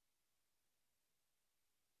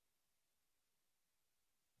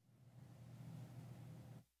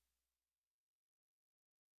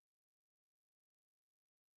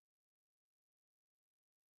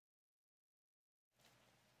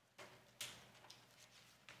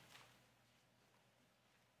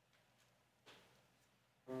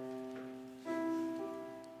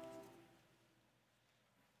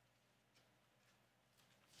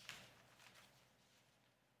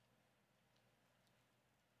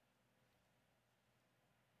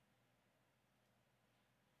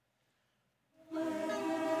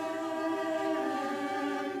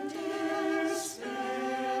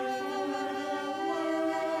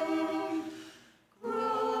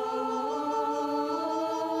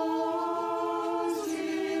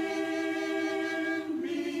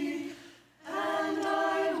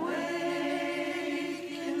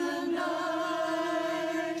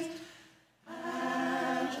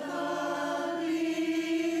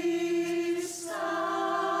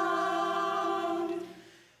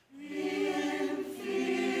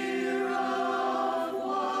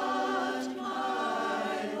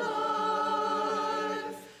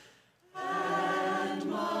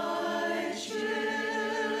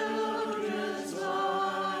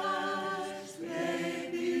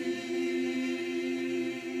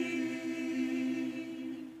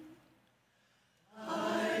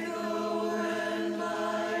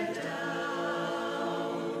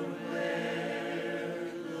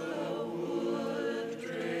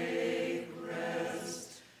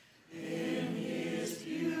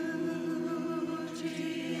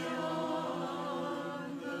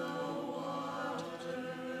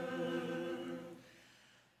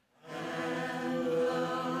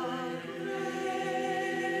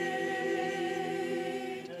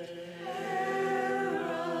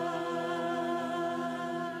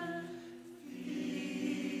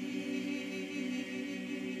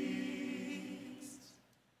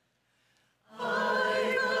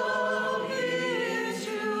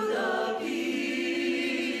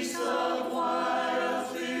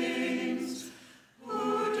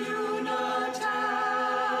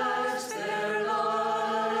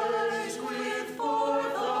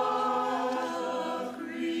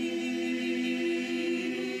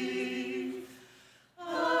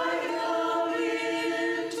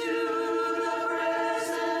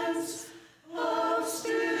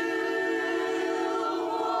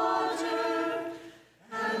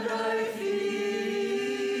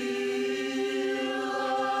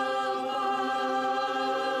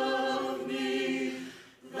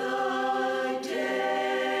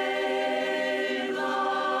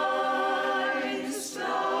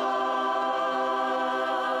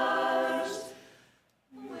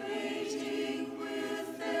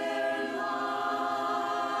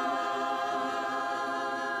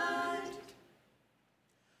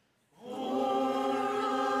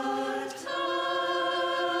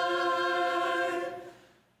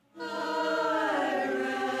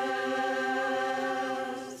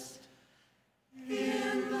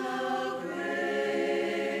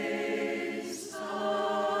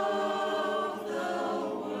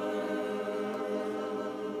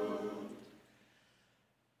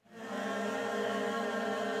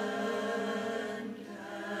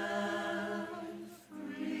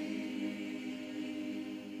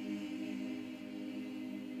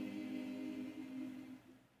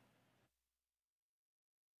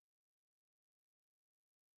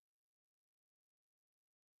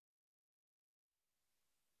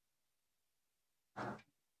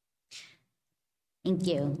 Thank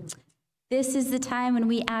you. This is the time when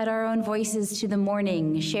we add our own voices to the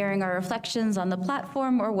morning, sharing our reflections on the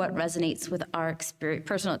platform or what resonates with our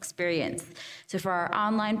personal experience. So for our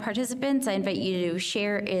online participants, I invite you to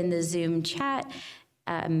share in the Zoom chat.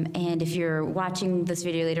 And if you're watching this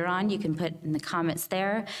video later on, you can put in the comments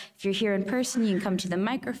there. If you're here in person, you can come to the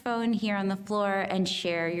microphone here on the floor and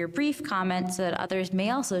share your brief comments so that others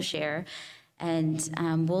may also share. And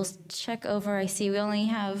we'll check over. I see we only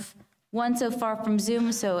have one so far from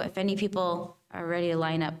Zoom, so if any people are ready to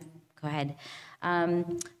line up, go ahead.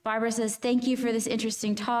 Barbara says, thank you for this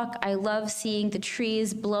interesting talk. I love seeing the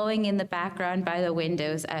trees blowing in the background by the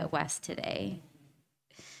windows at WES today.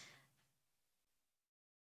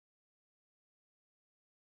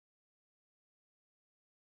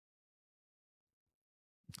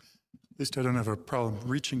 At least I don't have a problem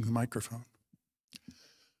reaching the microphone.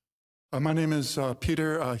 My name is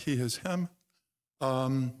Peter, he is him.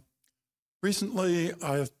 Recently,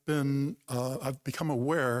 I've become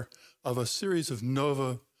aware of a series of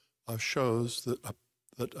NOVA shows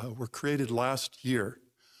that were created last year.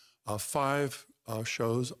 5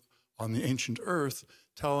 shows on the ancient Earth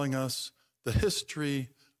telling us the history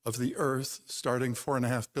of the Earth starting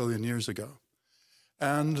 4.5 billion years ago.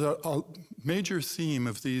 And a major theme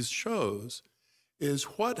of these shows is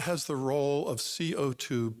what has the role of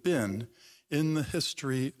CO2 been in the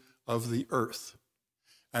history of the Earth?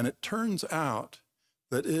 And it turns out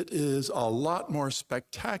that it is a lot more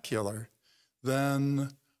spectacular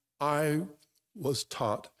than I was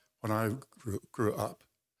taught when I grew up.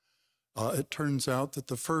 It turns out that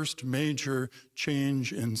the first major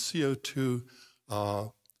change in CO2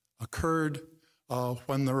 occurred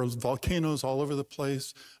when there were volcanoes all over the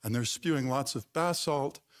place, and they're spewing lots of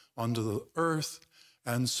basalt onto the Earth,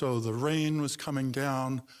 and so the rain was coming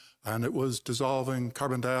down, and it was dissolving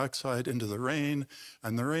carbon dioxide into the rain,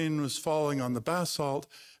 and the rain was falling on the basalt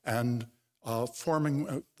and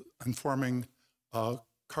forming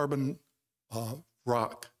carbon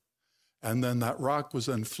rock. And then that rock was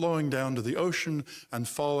then flowing down to the ocean and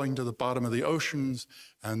falling to the bottom of the oceans,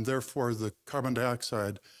 and therefore the carbon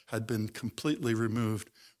dioxide had been completely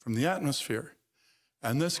removed from the atmosphere.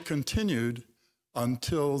 And this continued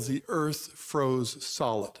until the Earth froze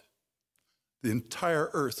solid. The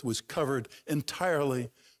entire Earth was covered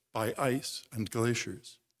entirely by ice and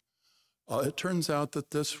glaciers. It turns out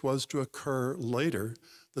that this was to occur later.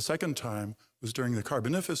 The second time was during the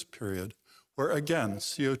Carboniferous period, where again,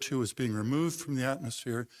 CO2 was being removed from the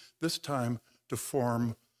atmosphere, this time to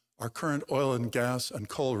form our current oil and gas and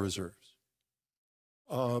coal reserves.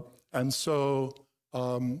 And so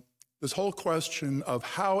this whole question of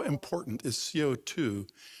how important is CO2,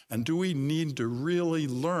 and do we need to really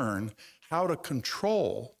learn how to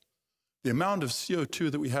control the amount of CO2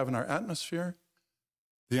 that we have in our atmosphere?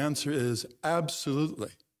 The answer is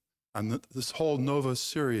absolutely. And this whole NOVA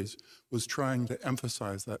series was trying to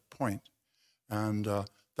emphasize that point. And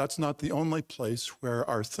that's not the only place where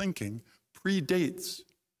our thinking predates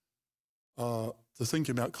the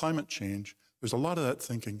thinking about climate change. There's a lot of that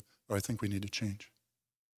thinking that I think we need to change.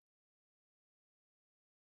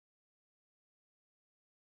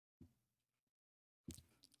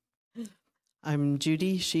 I'm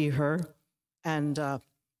Judy, she, her, and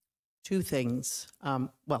 2 things.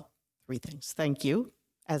 Well, 3 things. Thank you,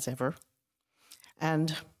 as ever.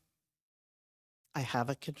 And I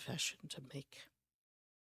have a confession to make.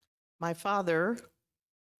 My father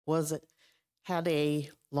had a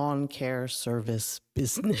lawn care service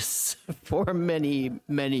business for many,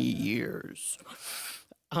 many years.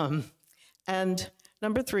 And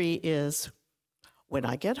number 3 is, when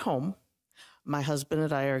I get home, my husband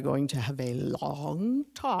and I are going to have a long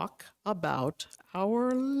talk about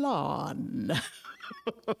our lawn.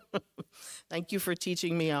 Thank you for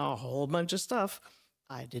teaching me a whole bunch of stuff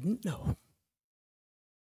I didn't know.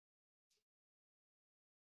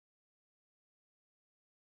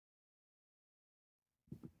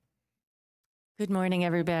 Good morning,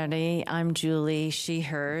 everybody. I'm Julie, she,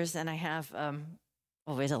 hers, and I have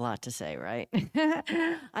always a lot to say, right?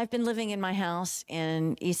 I've been living in my house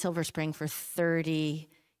in East Silver Spring for 30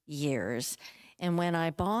 years. And when I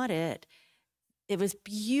bought it, it was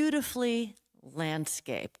beautifully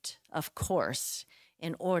landscaped, of course,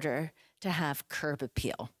 in order to have curb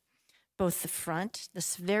appeal. Both the front,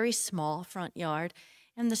 this very small front yard,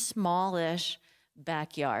 and the smallish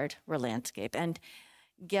backyard were landscaped. And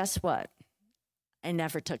guess what? I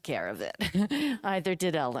never took care of it. Either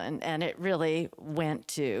did Ellen, and it really went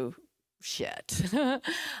to shit.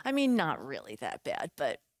 I mean, not really that bad,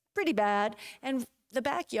 but pretty bad. And the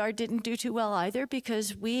backyard didn't do too well either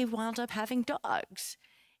because we wound up having dogs.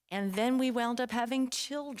 And then we wound up having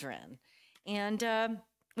children. And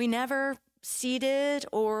we never seeded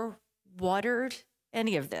or watered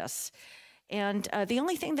any of this. And the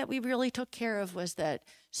only thing that we really took care of was that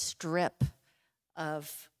strip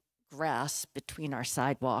of grass between our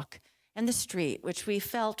sidewalk and the street, which we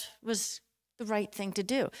felt was the right thing to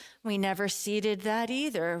do. We never seeded that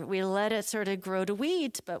either. We let it sort of grow to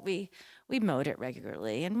weeds, but we mowed it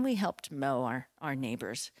regularly, and we helped mow our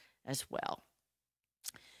neighbors as well.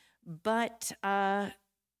 But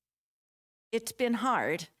it's been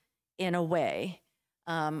hard in a way.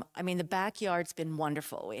 I mean, the backyard's been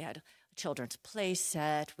wonderful. We had a children's play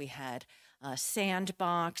set, we had a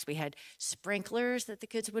sandbox, we had sprinklers that the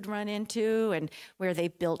kids would run into, and where they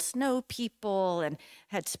built snow people and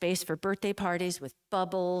had space for birthday parties with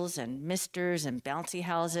bubbles and misters and bouncy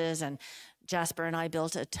houses. And Jasper and I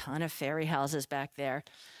built a ton of fairy houses back there.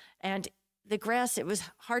 And the grass, it was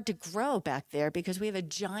hard to grow back there because we have a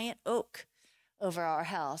giant oak over our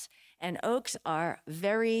house. And oaks are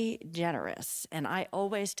very generous. And I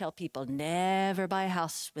always tell people never buy a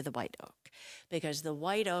house with a white oak, because the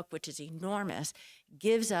white oak, which is enormous,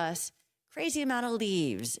 gives us crazy amount of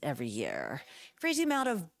leaves every year, crazy amount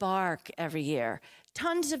of bark every year,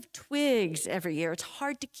 tons of twigs every year. It's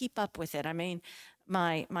hard to keep up with it. I mean,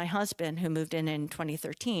 my husband, who moved in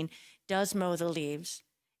 2013, does mow the leaves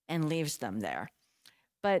and leaves them there.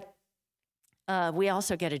 But we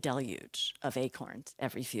also get a deluge of acorns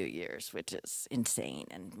every few years, which is insane.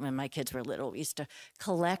 And when my kids were little, we used to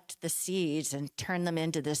collect the seeds and turn them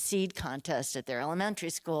into the seed contest at their elementary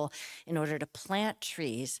school in order to plant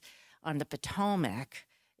trees on the Potomac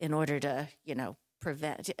in order to,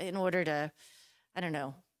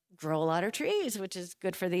 grow a lot of trees, which is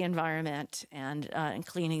good for the environment and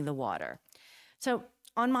cleaning the water. So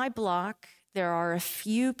on my block, there are a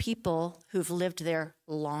few people who've lived there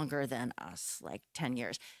longer than us, like 10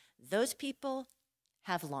 years. Those people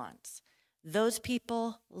have lawns. Those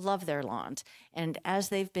people love their lawns. And as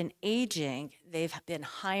they've been aging, they've been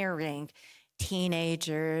hiring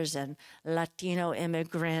teenagers and Latino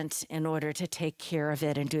immigrants in order to take care of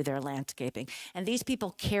it and do their landscaping. And these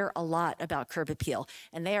people care a lot about curb appeal,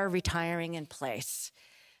 and they are retiring in place.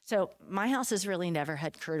 So my house has really never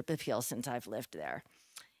had curb appeal since I've lived there.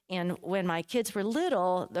 And when my kids were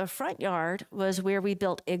little, the front yard was where we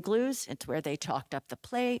built igloos. It's where they chalked up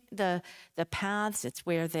the paths. It's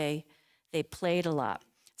where they played a lot.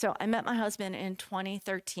 So I met my husband in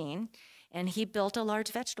 2013, and he built a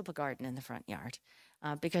large vegetable garden in the front yard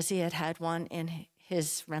because he had one in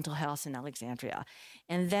his rental house in Alexandria.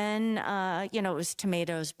 And then, it was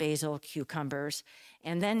tomatoes, basil, cucumbers.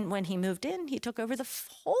 And then when he moved in, he took over the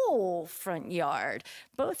whole front yard,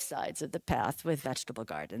 both sides of the path with vegetable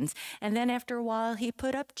gardens. And then after a while, he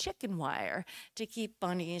put up chicken wire to keep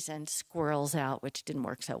bunnies and squirrels out, which didn't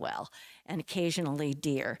work so well, and occasionally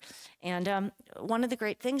deer. And one of the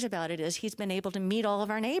great things about it is he's been able to meet all of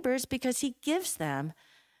our neighbors because he gives them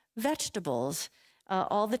vegetables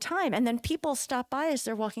all the time. And then people stop by as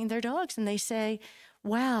they're walking their dogs and they say,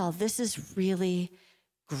 wow, this is really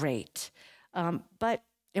great.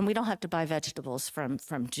 And we don't have to buy vegetables from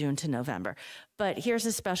June to November. But here's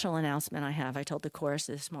a special announcement I have. I told the chorus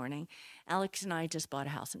this morning. Alex and I just bought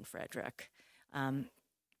a house in Frederick.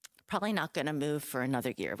 Probably not going to move for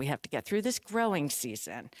another year. We have to get through this growing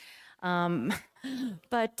season.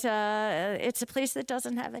 But it's a place that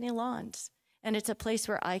doesn't have any lawns. And it's a place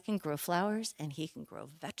where I can grow flowers and he can grow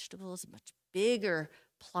vegetables, a much bigger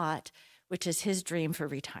plot, which is his dream for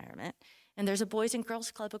retirement. And there's a Boys and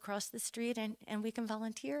Girls Club across the street, and we can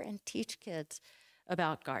volunteer and teach kids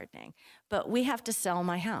about gardening. But we have to sell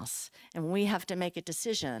my house, and we have to make a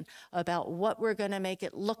decision about what we're going to make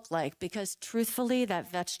it look like, because truthfully,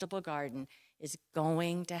 that vegetable garden is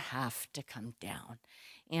going to have to come down.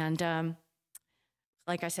 And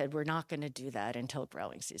like I said, we're not going to do that until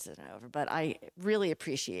growing season is over. But I really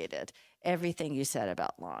appreciated everything you said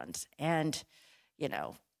about lawns and,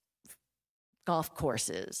 golf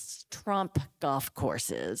courses, Trump golf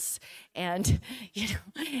courses, and,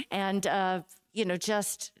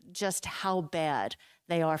 just how bad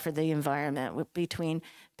they are for the environment between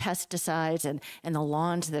pesticides and the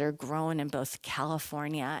lawns that are grown in both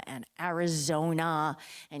California and Arizona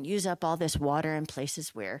and use up all this water in places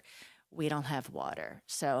where we don't have water.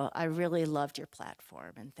 So I really loved your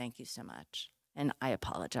platform, and thank you so much. And I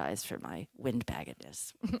apologize for my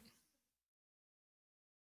windbaggedness.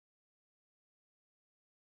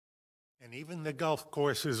 And even the golf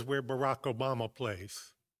courses where Barack Obama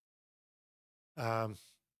plays. Well,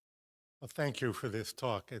 thank you for this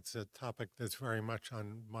talk. It's a topic that's very much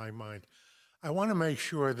on my mind. I want to make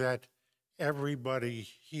sure that everybody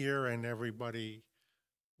here and everybody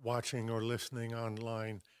watching or listening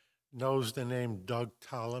online knows the name Doug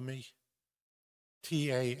Tallamy,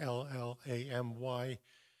 Tallamy.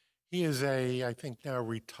 He is a, I think now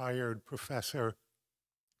retired professor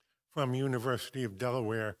from University of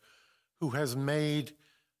Delaware who has made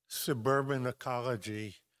suburban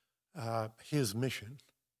ecology his mission,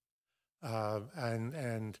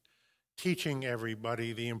 and teaching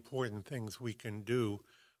everybody the important things we can do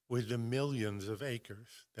with the millions of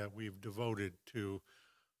acres that we've devoted to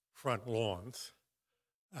front lawns.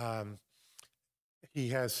 He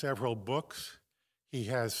has several books. He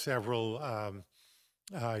has several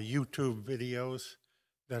YouTube videos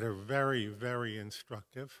that are very, very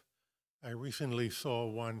instructive. I recently saw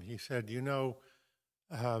one. He said, you know,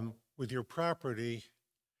 with your property,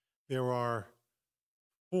 there are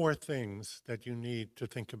 4 things that you need to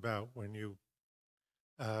think about when you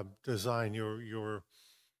design your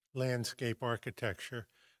landscape architecture.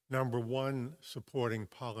 Number 1, supporting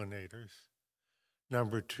pollinators.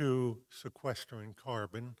 Number 2, sequestering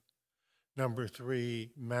carbon. Number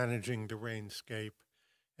 3, managing the rainscape.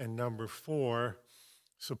 And number 4,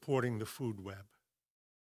 supporting the food web.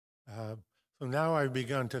 So now I've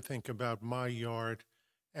begun to think about my yard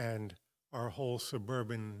and our whole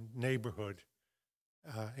suburban neighborhood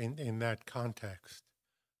in that context.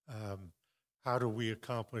 How do we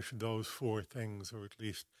accomplish those 4 things, or at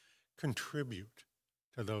least contribute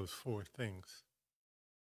to those 4 things?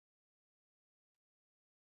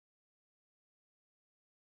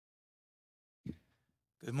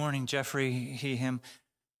 Good morning, Jeffrey, he, him.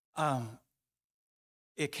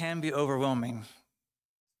 It can be overwhelming.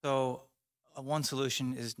 So one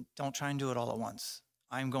solution is don't try and do it all at once.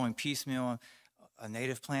 I'm going piecemeal, a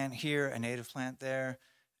native plant here, a native plant there,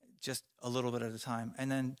 just a little bit at a time.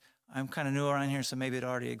 And then I'm kind of new around here, so maybe it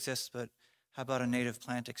already exists, but how about a native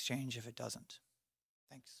plant exchange if it doesn't?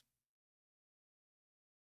 Thanks.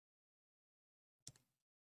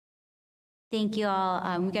 Thank you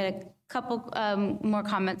all. We got a couple more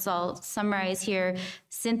comments I'll summarize here.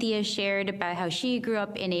 Cynthia shared about how she grew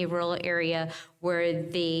up in a rural area where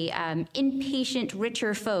the inpatient,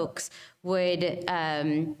 richer folks would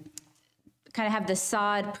kind of have the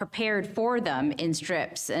sod prepared for them in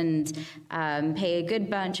strips and pay a good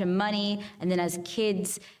bunch of money. And then as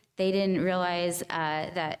kids, they didn't realize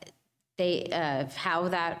that how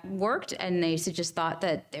that worked, and they just thought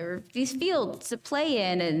that there were these fields to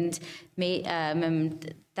play in, and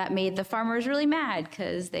that made the farmers really mad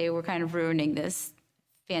because they were kind of ruining this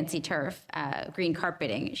fancy turf, green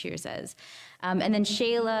carpeting, she says. And then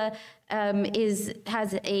Shayla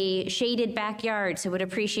has a shaded backyard, so would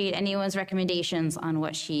appreciate anyone's recommendations on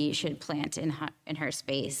what she should plant in her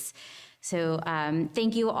space. So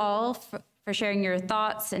thank you all for sharing your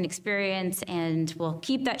thoughts and experience, and we'll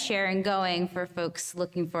keep that sharing going for folks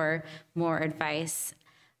looking for more advice.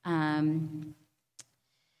 And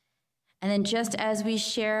then just as we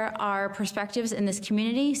share our perspectives in this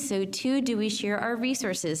community, so too do we share our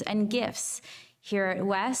resources and gifts. Here at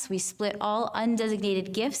WES, we split all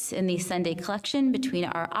undesignated gifts in the Sunday collection between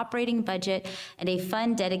our operating budget and a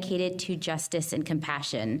fund dedicated to justice and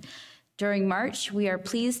compassion. During March, we are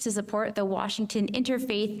pleased to support the Washington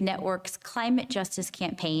Interfaith Network's Climate Justice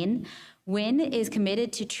Campaign. WIN is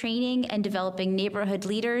committed to training and developing neighborhood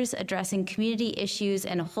leaders, addressing community issues,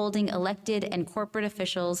 and holding elected and corporate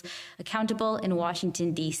officials accountable in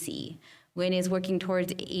Washington, D.C. WIN is working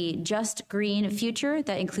towards a just green future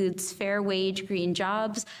that includes fair wage green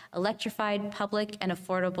jobs, electrified public and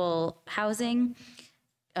affordable housing,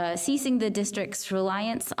 ceasing the district's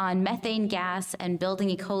reliance on methane gas, and building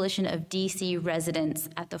a coalition of DC residents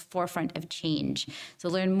at the forefront of change. So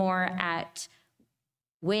learn more at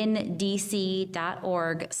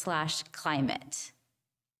windc.org/climate.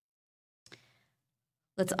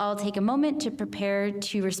 Let's all take a moment to prepare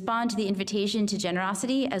to respond to the invitation to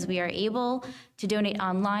generosity as we are able to donate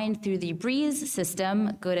online through the Breeze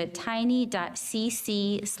system. Go to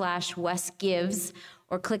tiny.cc/westgives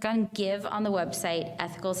or click on Give on the website,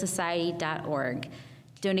 ethicalsociety.org.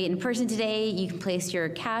 To donate in person today, you can place your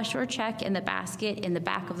cash or check in the basket in the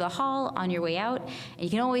back of the hall on your way out, and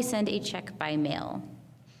you can always send a check by mail.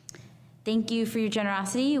 Thank you for your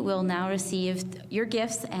generosity. We'll now receive your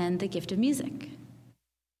gifts and the gift of music.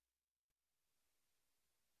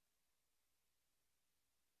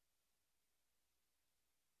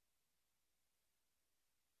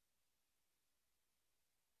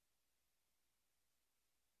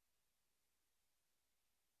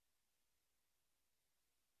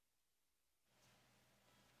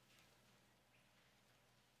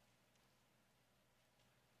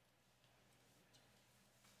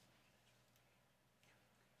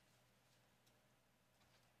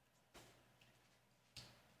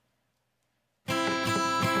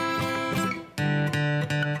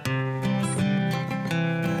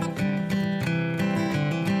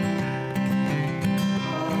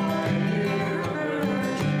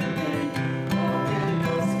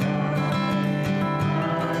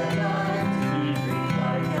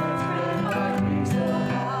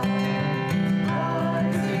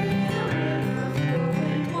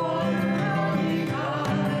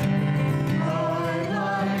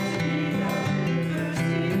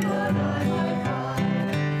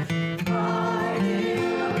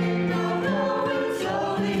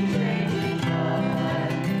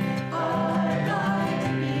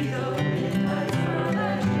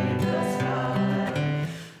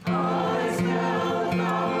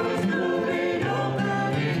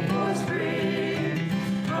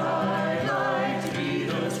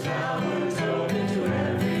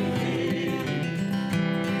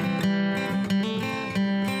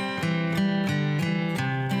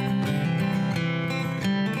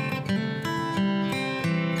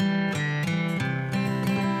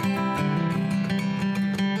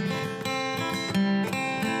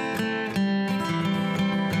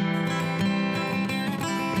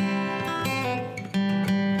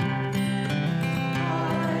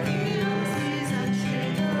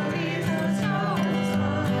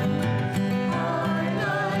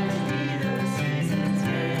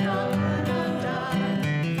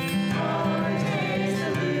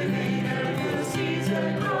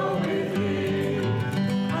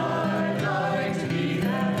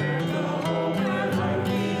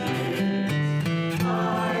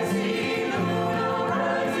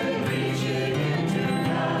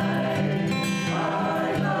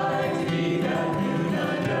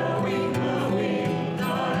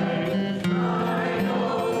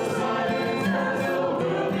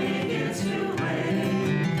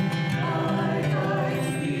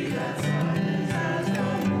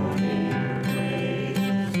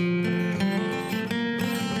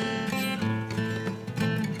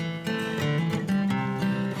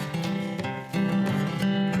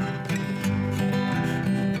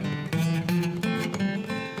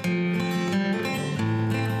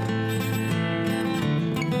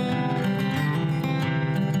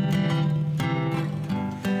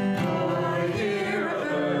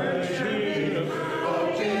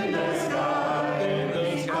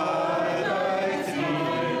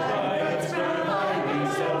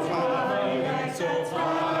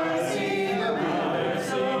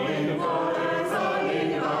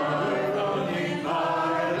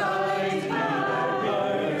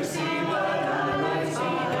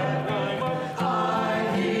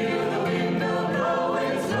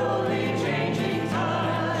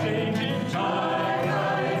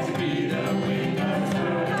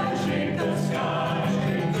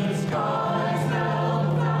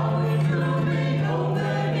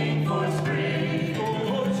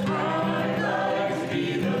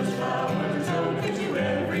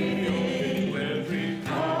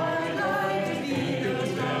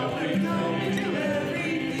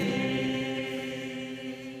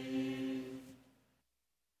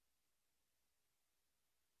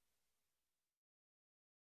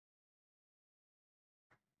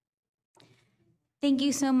 Thank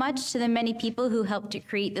you so much to the many people who helped to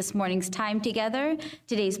create this morning's time together,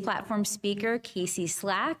 today's platform speaker, Casey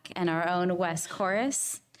Slack, and our own WES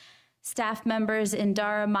Chorus, staff members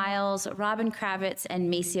Indara Miles, Robin Kravitz,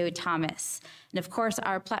 and Maceo Thomas, and of course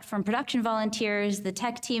our platform production volunteers, the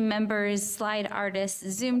tech team members, slide artists,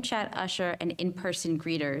 Zoom chat usher, and in-person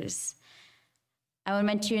greeters. I want to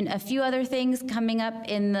mention a few other things coming up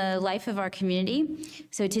in the life of our community.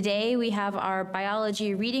 So today we have our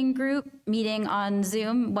biology reading group meeting on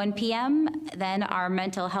Zoom 1 p.m. Then our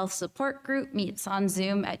mental health support group meets on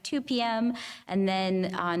Zoom at 2 p.m. And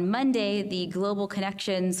then on Monday, the Global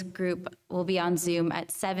Connections group will be on Zoom at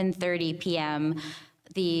 7:30 p.m.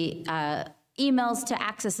 The emails to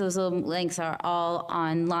access those Zoom links are all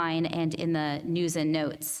online and in the news and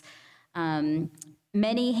notes.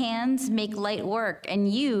 Many hands make light work, and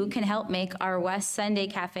you can help make our WES Sunday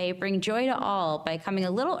Cafe bring joy to all by coming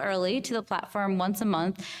a little early to the platform once a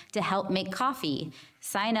month to help make coffee.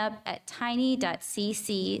 Sign up at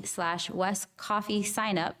tiny.cc/WES Coffee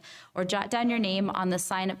sign up, or jot down your name on the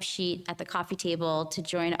sign up sheet at the coffee table to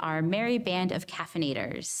join our merry band of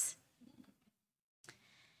caffeinators.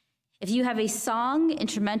 If you have a song,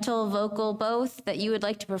 instrumental, vocal, both, that you would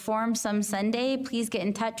like to perform some Sunday, please get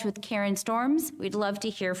in touch with Karen Storms. We'd love to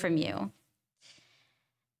hear from you.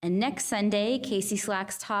 And next Sunday, Casey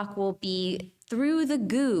Slack's talk will be Through the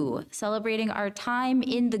Goo, celebrating our time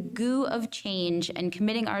in the goo of change and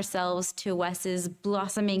committing ourselves to WES's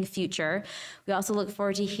blossoming future. We also look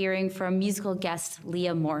forward to hearing from musical guest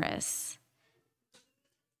Leah Morris.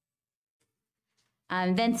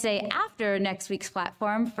 Then today, after next week's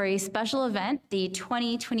platform, for a special event, the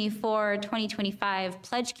 2024-2025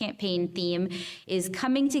 Pledge Campaign theme is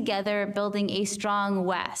Coming Together, Building a Strong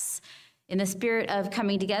WES. In the spirit of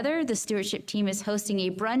coming together, the stewardship team is hosting a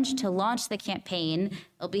brunch to launch the campaign.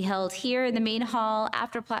 It'll be held here in the main hall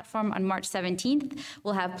after platform on March 17th.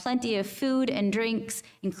 We'll have plenty of food and drinks,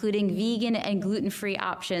 including vegan and gluten-free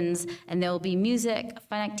options, and there will be music,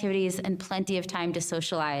 fun activities, and plenty of time to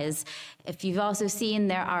socialize. If you've also seen,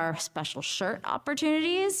 there are special shirt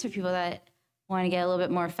opportunities for people that want to get a little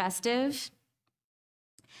bit more festive.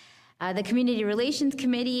 The Community Relations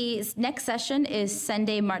Committee's next session is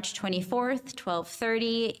Sunday, March 24th,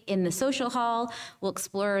 12:30 in the social hall. We'll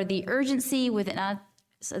explore the urgency within us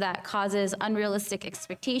that causes unrealistic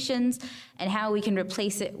expectations and how we can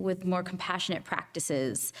replace it with more compassionate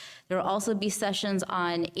practices. There will also be sessions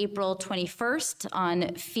on April 21st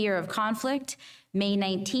on fear of conflict, May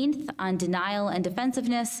 19th on denial and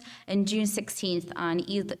defensiveness, and June 16th on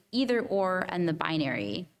either or and the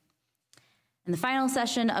binary. And the final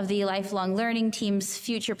session of the Lifelong Learning Team's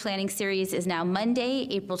Future Planning Series is now Monday,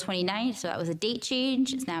 April 29th. So that was a date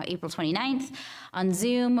change. It's now April 29th on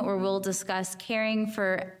Zoom, where we'll discuss caring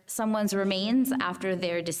for someone's remains after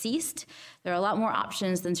they're deceased. There are a lot more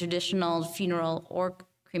options than traditional funeral or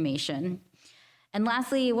cremation. And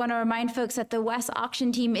lastly, I want to remind folks that the WES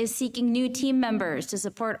auction team is seeking new team members to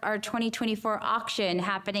support our 2024 auction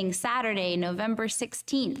happening Saturday, November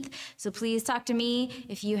 16th. So please talk to me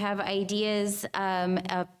if you have ideas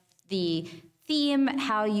of the theme,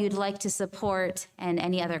 how you'd like to support, and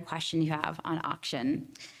any other question you have on auction.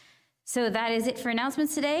 So that is it for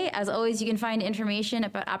announcements today. As always, you can find information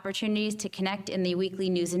about opportunities to connect in the weekly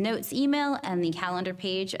news and notes email and the calendar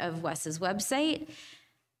page of WES's website.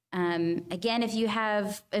 Again, if you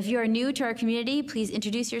are new to our community, please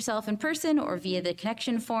introduce yourself in person or via the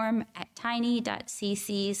connection form at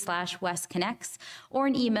tiny.cc/WESconnects or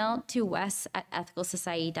an email to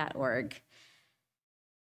wes@ethicalsociety.org.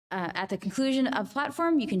 At the conclusion of the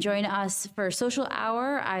platform, you can join us for social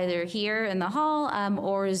hour either here in the hall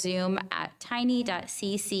or Zoom at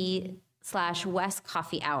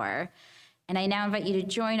tiny.cc/WEScoffeehour. And I now invite you to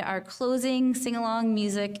join our closing sing-along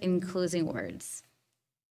music and closing words.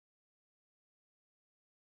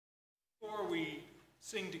 Before we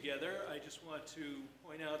sing together, I just want to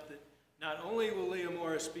point out that not only will Leah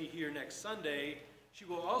Morris be here next Sunday, she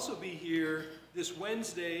will also be here this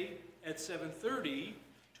Wednesday at 7:30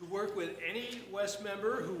 to work with any WES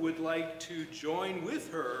member who would like to join with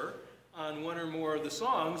her on one or more of the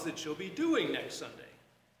songs that she'll be doing next Sunday.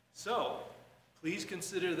 So please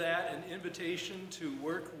consider that an invitation to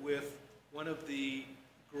work with one of the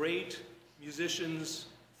great musicians,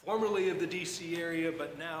 formerly of the DC area,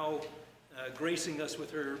 but now gracing us with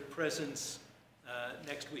her presence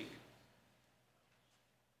next week.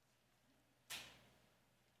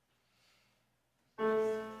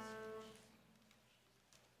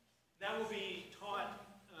 That will be taught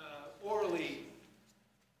orally,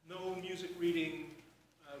 no music reading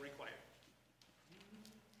required.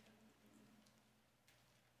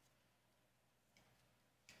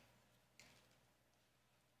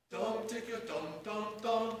 Dum ticka dum dum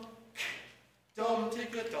dum. Dum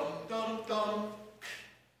ticka dum dum dum.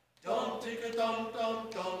 Dum ticka dum dum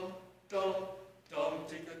dum dum. Dum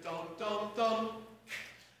ticka dum dum dum.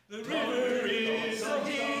 The river is a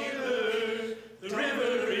healer. The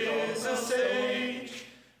river is a sage.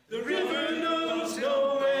 The river knows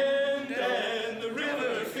no end, and the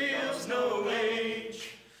river feels no age.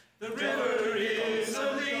 The river is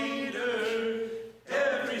a leader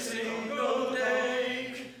every single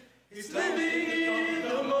day. He's living in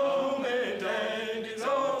the moment, and it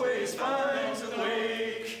always finds a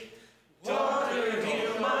way. Water,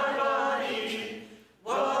 heal my body.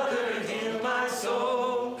 Water, heal my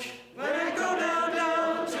soul. When I go down,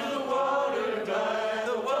 down to the water, by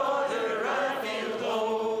the water I feel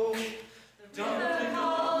whole. The river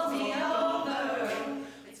calls me over.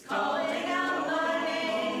 It's calling out my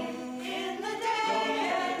name. In the day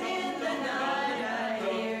and in the night, I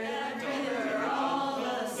hear that river all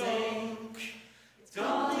the same. It's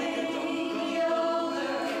calling me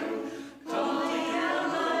over, calling out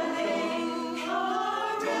my name.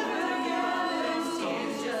 Oh, river gathers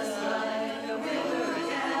tears just like a river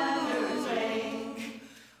gathers rain.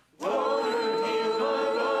 Water, heal my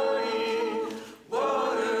body.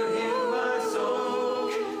 Water, heal my soul.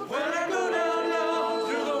 When I go down, down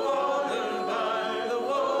through the water, by the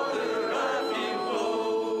water I feel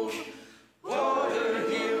whole. Water,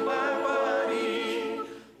 heal my body.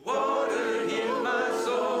 Water, heal my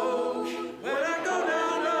soul. When I go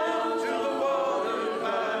down, down to the water,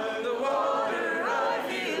 by the water I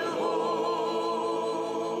feel whole.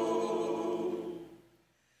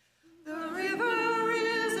 The river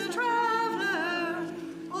is a traveler,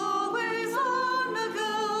 always on the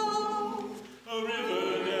go. A river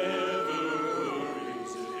never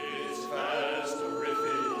hurries, it's fast or if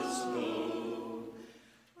it's slow.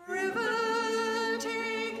 River,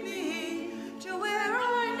 take me to where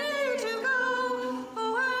I need to go.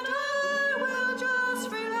 Oh, and I will just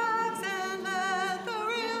relax and let the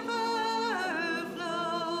river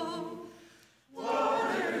flow.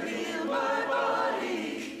 Water, heal my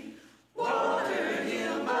body. Water,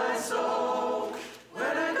 heal my soul.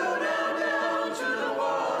 When I go down, down to the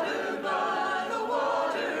water, by the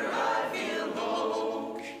water I feel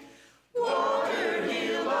whole. Water,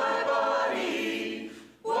 heal my body.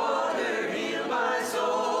 Water, heal my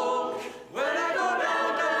soul. When I go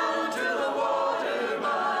down, down to the water,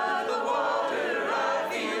 by the water I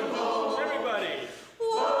feel whole. Everybody.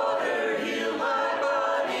 Water, heal my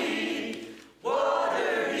body.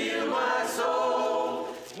 Water, heal my soul.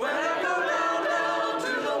 When I go down, down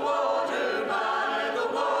to the water, by the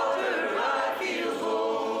water I feel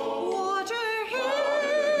whole. Water,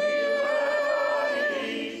 heal my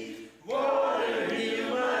body. Water, heal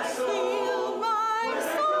my soul. My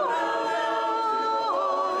soul.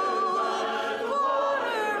 By the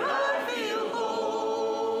water I feel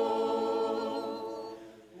whole.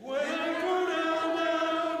 When I go down,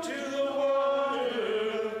 down to the water,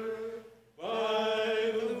 by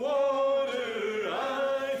the water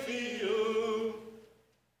I feel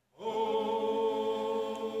whole.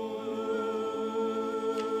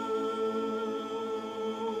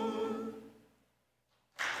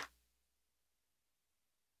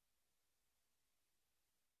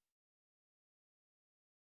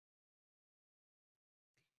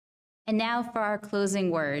 And now for our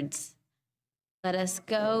closing words. Let us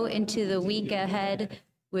go into the week ahead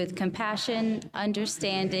with compassion,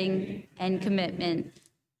 understanding, and commitment,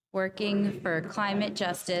 working for climate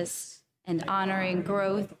justice and honoring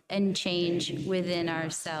growth and change within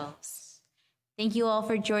ourselves. Thank you all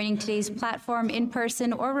for joining today's platform in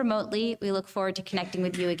person or remotely. We look forward to connecting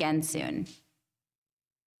with you again soon.